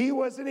 He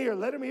who has an ear,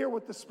 let him hear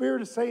what the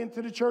Spirit is saying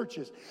to the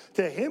churches.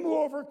 To him who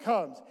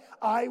overcomes,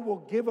 I will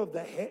give of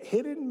the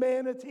hidden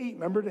manna to eat.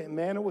 Remember, the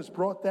manna was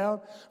brought down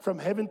from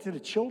heaven to the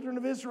children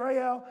of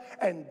Israel,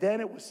 and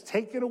then it was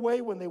taken away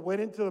when they went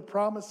into the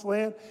promised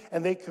land,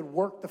 and they could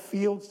work the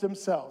fields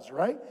themselves,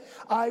 right?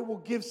 I will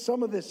give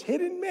some of this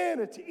hidden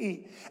manna to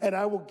eat, and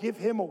I will give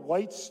him a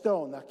white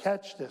stone. Now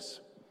catch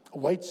this, a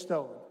white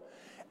stone.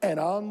 And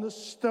on the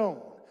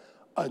stone,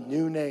 a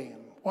new name.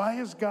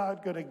 Why is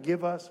God going to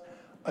give us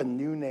a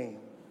new name?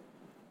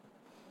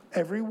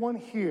 Everyone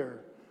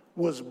here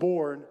was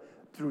born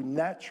through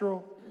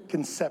natural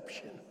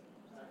conception.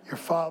 Your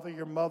father,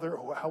 your mother,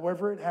 or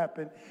however it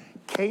happened,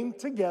 came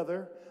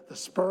together, the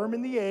sperm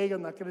and the egg.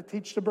 I'm not going to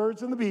teach the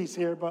birds and the bees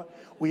here, but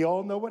we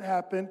all know what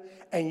happened.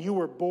 And you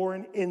were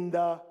born in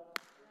the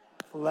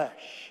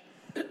flesh.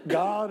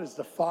 God is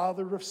the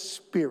Father of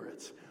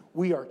spirits.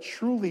 We are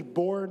truly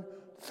born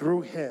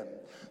through him.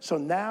 So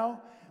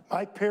now,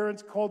 my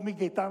parents called me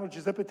Gaetano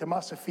Giuseppe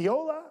Tommaso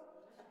Fiola.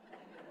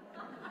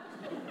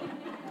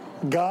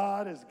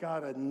 God has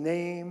got a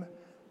name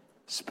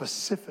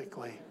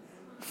specifically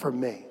for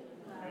me.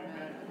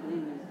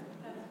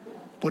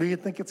 What do you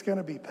think it's going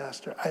to be,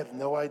 Pastor? I have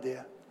no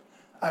idea.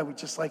 I would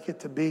just like it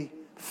to be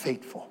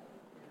faithful.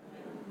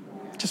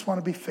 Just want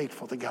to be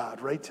faithful to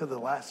God right to the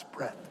last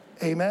breath.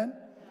 Amen?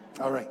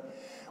 All right.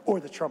 Or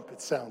the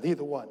trumpet sound,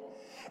 either one.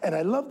 And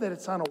I love that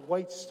it's on a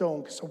white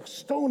stone, because a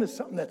stone is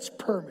something that's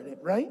permanent,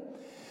 right?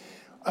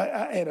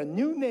 And a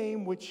new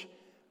name which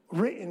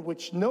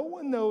no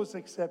one knows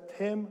except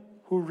him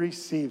who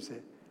receives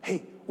it.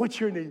 Hey, what's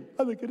your name?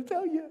 I'm not going to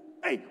tell you.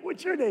 Hey,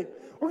 what's your name?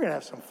 We're going to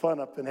have some fun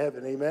up in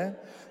heaven, amen?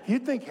 You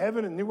think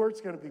heaven and Newark's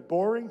going to be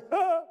boring?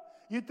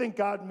 You think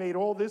God made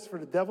all this for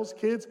the devil's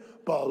kids?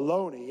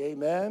 Baloney,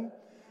 amen?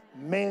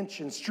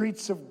 Mansions,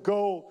 streets of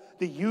gold,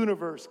 the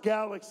universe,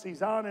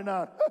 galaxies, on and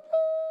on.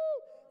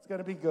 It's going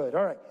to be good.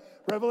 All right.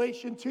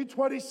 Revelation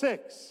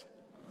 2:26.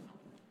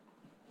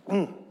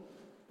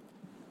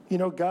 You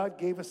know, God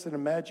gave us an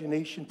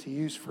imagination to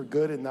use for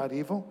good and not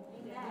evil.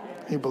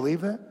 You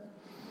believe that?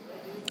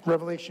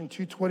 Revelation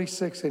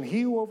 2:26, and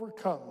he who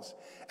overcomes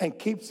and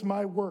keeps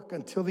my work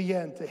until the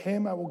end, to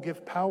him I will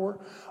give power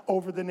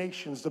over the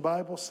nations. The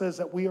Bible says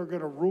that we are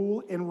going to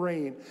rule and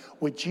reign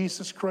with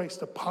Jesus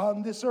Christ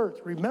upon this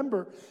earth.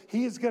 Remember,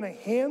 he is going to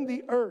hand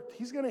the earth,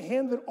 he's going to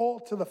hand it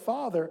all to the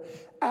Father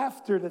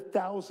after the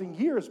 1,000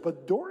 years.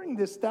 But during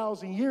this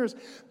 1,000 years,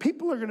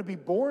 people are going to be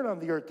born on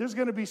the earth. There's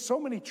going to be so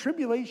many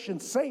tribulation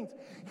saints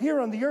here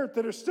on the earth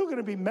that are still going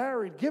to be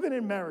married, given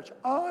in marriage,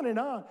 on and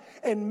on.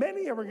 And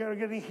many of them are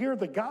going to hear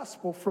the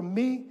gospel from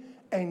me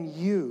and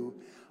you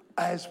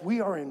as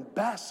we are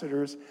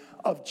ambassadors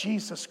of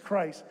Jesus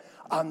Christ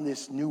on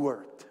this new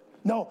earth.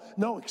 No,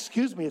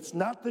 excuse me, it's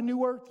not the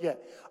new earth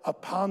yet.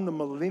 Upon the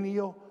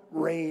millennial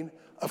reign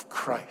of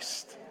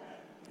Christ.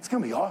 It's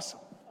going to be awesome.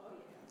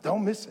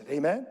 Don't miss it.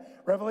 Amen.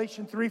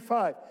 Revelation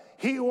 3:5.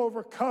 He who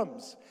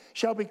overcomes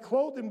shall be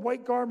clothed in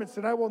white garments,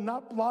 and I will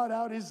not blot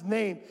out his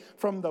name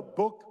from the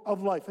book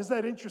of life. Isn't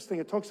that interesting?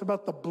 It talks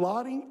about the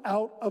blotting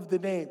out of the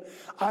name.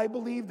 I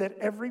believe that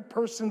every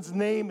person's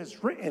name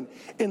is written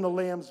in the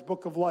Lamb's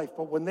book of life.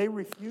 But when they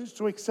refuse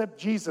to accept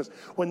Jesus,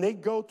 when they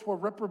go to a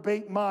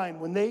reprobate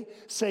mind, when they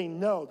say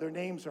no, their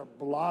names are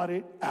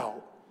blotted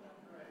out.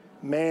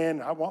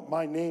 Man, I want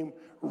my name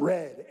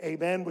read.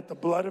 Amen. With the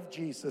blood of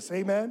Jesus.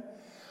 Amen.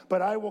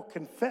 But I will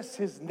confess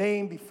his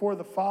name before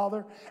the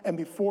Father and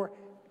before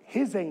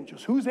his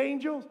angels. Whose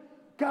angels?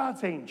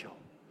 God's angel.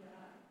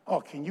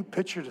 Oh, can you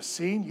picture the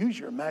scene? Use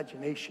your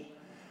imagination.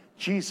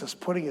 Jesus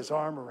putting his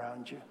arm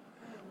around you,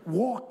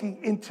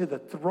 walking into the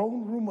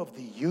throne room of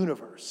the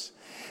universe.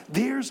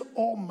 There's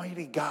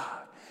Almighty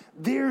God.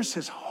 There's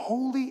his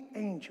holy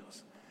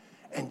angels.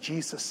 And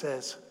Jesus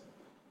says,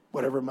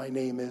 whatever my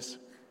name is,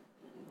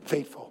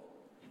 faithful.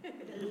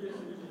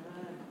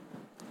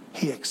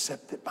 He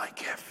accepted my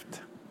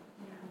gift.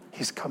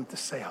 He's come to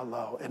say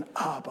hello. And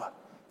Abba,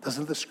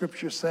 doesn't the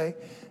scripture say,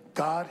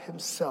 God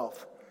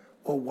himself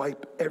will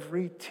wipe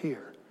every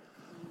tear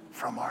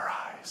from our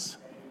eyes.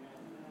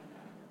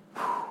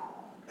 Whew.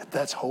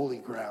 That's holy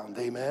ground,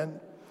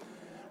 amen?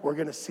 We're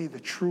going to see the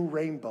true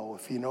rainbow,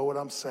 if you know what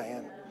I'm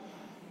saying.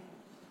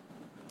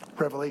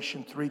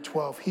 Revelation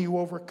 3:12, he who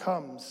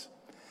overcomes,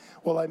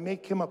 will I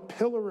make him a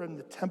pillar in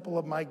the temple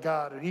of my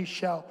God, and he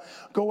shall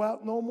go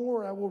out no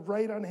more. I will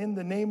write on him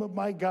the name of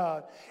my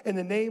God and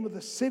the name of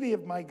the city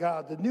of my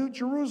God, the new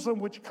Jerusalem,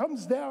 which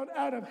comes down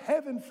out of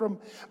heaven from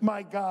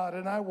my God,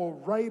 and I will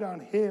write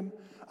on him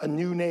a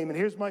new name. And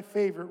here's my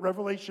favorite,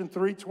 Revelation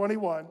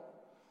 3:21.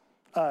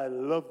 I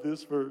love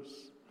this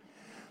verse.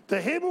 To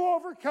him who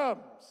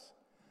overcomes,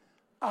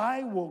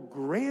 I will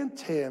grant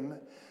him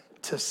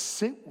to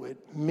sit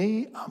with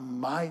me on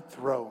my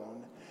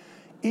throne,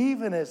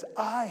 even as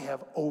I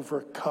have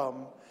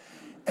overcome,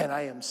 and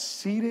I am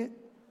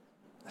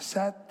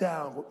sat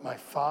down with my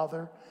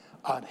Father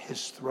on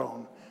his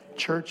throne.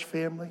 Church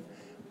family,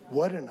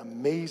 what an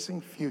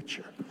amazing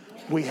future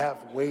we have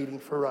waiting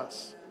for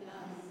us.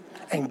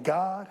 And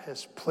God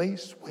has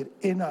placed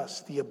within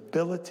us the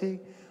ability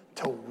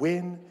to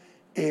win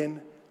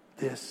in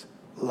this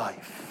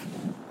life.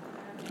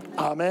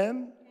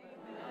 Amen.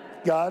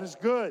 God is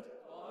good.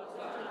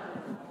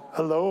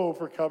 Hello,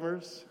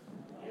 overcomers.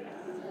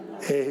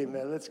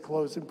 Amen. Let's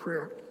close in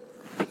prayer.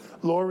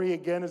 Lori,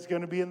 again, is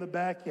going to be in the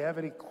back. You have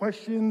any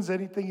questions,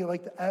 anything you'd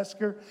like to ask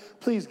her,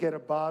 please get a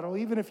bottle.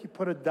 Even if you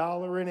put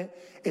 $1 in it,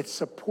 it's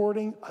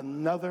supporting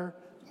another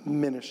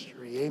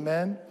ministry.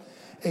 Amen.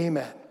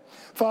 Amen.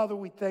 Father,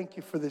 we thank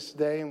you for this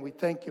day, and we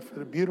thank you for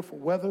the beautiful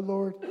weather,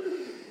 Lord.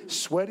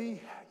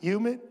 Sweaty,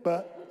 humid,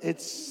 but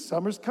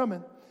summer's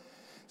coming,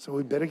 so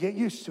we better get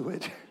used to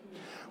it.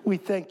 We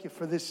thank you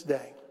for this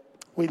day.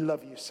 We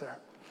love you, sir.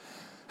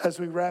 As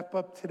we wrap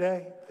up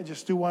today, I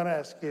just do want to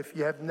ask you, if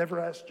you have never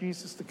asked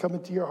Jesus to come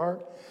into your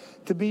heart,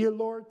 to be your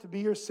Lord, to be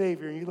your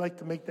Savior, and you'd like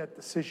to make that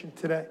decision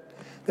today,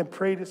 then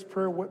pray this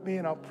prayer with me,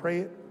 and I'll pray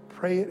it,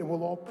 and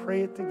we'll all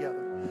pray it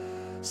together.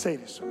 Say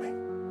this with me.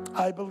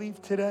 I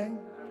believe today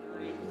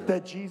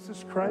that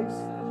Jesus Christ,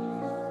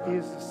 he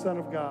is the Son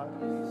of God.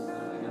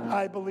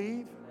 I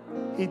believe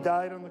he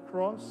died on the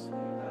cross.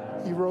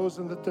 He rose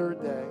on the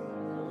third day.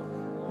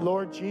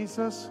 Lord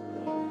Jesus,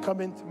 come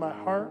into my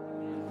heart.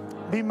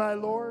 Be my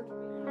Lord,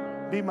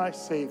 be my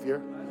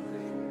Savior.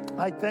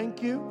 I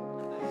thank you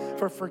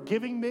for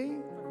forgiving me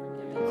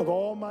of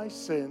all my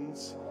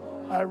sins.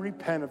 I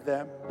repent of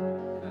them.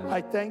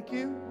 I thank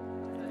you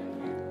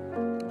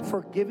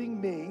for giving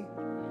me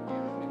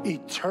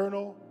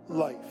eternal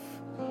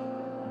life.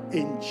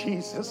 In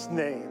Jesus'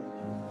 name,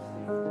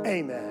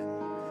 amen.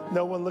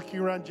 No one looking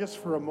around just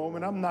for a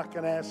moment. I'm not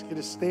going to ask you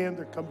to stand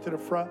or come to the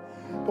front,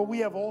 but we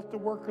have altar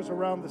workers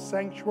around the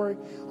sanctuary.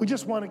 We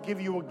just want to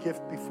give you a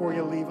gift before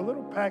you leave, a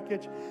little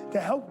package to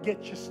help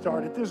get you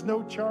started. There's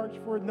no charge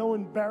for it, no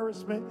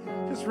embarrassment.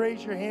 Just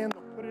raise your hand,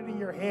 put it in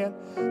your hand,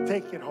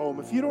 take it home.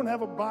 If you don't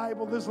have a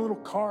Bible, there's a little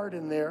card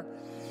in there,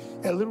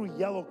 a little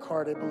yellow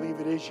card, I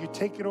believe it is. You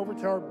take it over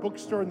to our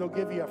bookstore and they'll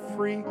give you a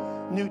free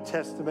New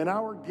Testament.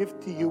 Our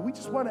gift to you. We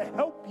just want to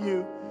help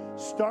you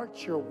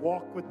start your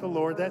walk with the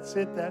Lord. That's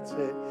it.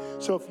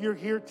 So if you're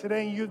here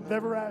today and you've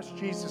never asked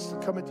Jesus to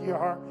come into your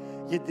heart,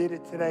 you did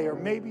it today. Or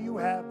maybe you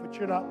have, but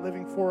you're not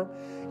living for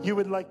Him. You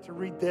would like to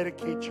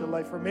rededicate your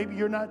life. Or maybe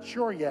you're not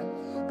sure yet,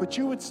 but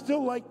you would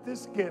still like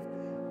this gift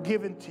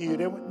given to you.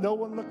 There with no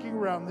one looking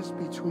around. This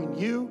between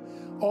you,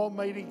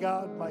 Almighty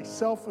God,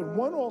 myself, and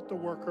one altar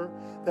worker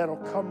that'll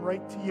come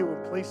right to you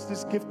and place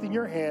this gift in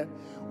your hand.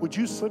 Would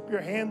you slip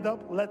your hand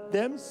up? Let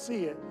them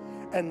see it,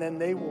 and then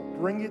they will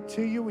bring it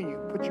to you, and you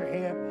put your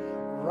hand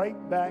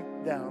right back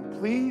down.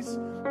 Please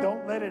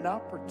don't let an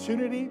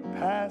opportunity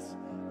pass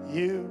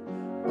you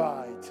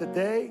by.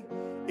 Today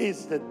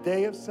is the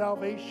day of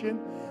salvation.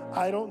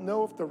 I don't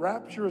know if the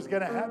rapture is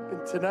going to happen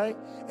tonight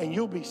and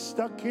you'll be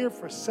stuck here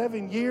for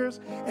 7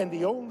 years, and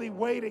the only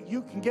way that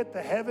you can get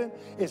to heaven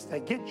is to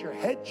get your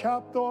head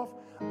chopped off.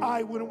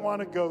 I wouldn't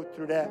want to go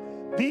through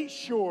that. Be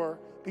sure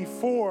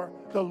before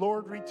the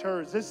Lord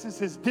returns. This is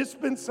His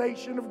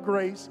dispensation of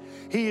grace.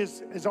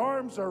 His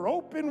arms are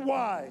open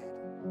wide.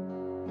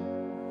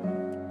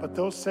 But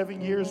those 7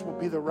 years will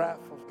be the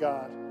wrath of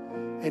God.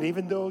 And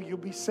even though you'll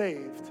be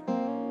saved,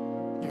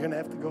 you're going to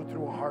have to go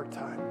through a hard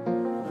time.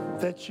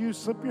 If that's you,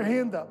 slip your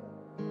hand up.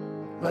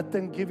 Let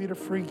them give you the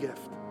free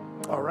gift.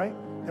 All right?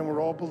 And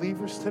we're all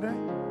believers today.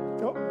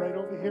 Oh, right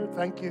over here.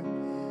 Thank you.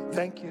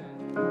 Thank you.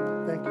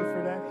 Thank you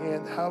for that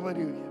hand.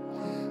 Hallelujah.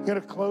 I'm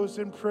going to close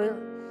in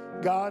prayer.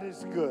 God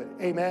is good.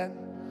 Amen.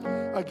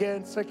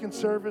 Again, second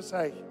service,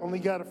 I only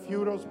got a few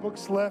of those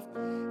books left.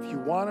 If you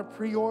want to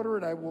pre-order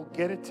it, I will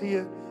get it to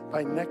you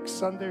by next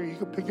Sunday, or you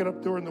can pick it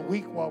up during the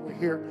week while we're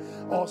here.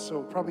 Also,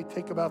 it'll probably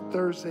take about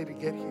Thursday to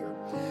get here.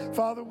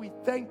 Father, we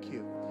thank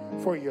you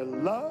for your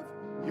love,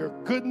 your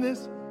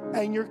goodness,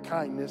 and your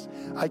kindness.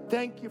 I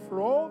thank you for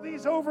all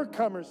these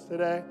overcomers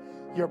today,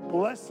 your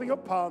blessing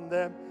upon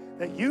them,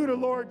 that you, the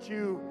Lord,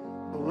 you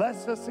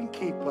bless us and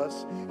keep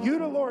us. You,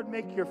 the Lord,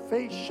 make your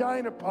face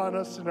shine upon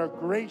us and are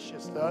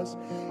gracious to us.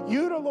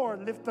 You, the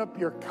Lord, lift up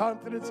your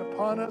countenance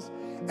upon us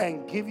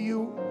and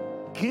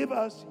give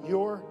us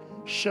your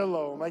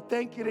shalom. I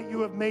thank you that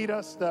you have made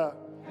us the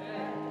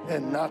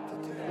and not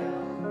the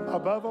tail,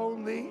 above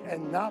only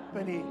and not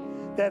beneath,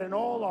 that in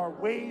all our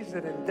ways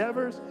and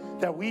endeavors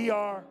that we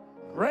are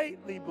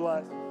greatly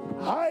blessed,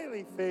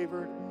 highly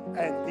favored,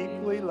 and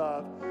deeply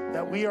loved,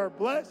 that we are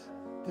blessed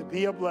to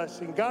be a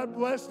blessing. God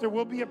bless. There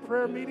will be a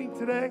prayer meeting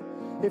today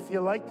if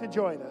you'd like to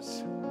join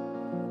us.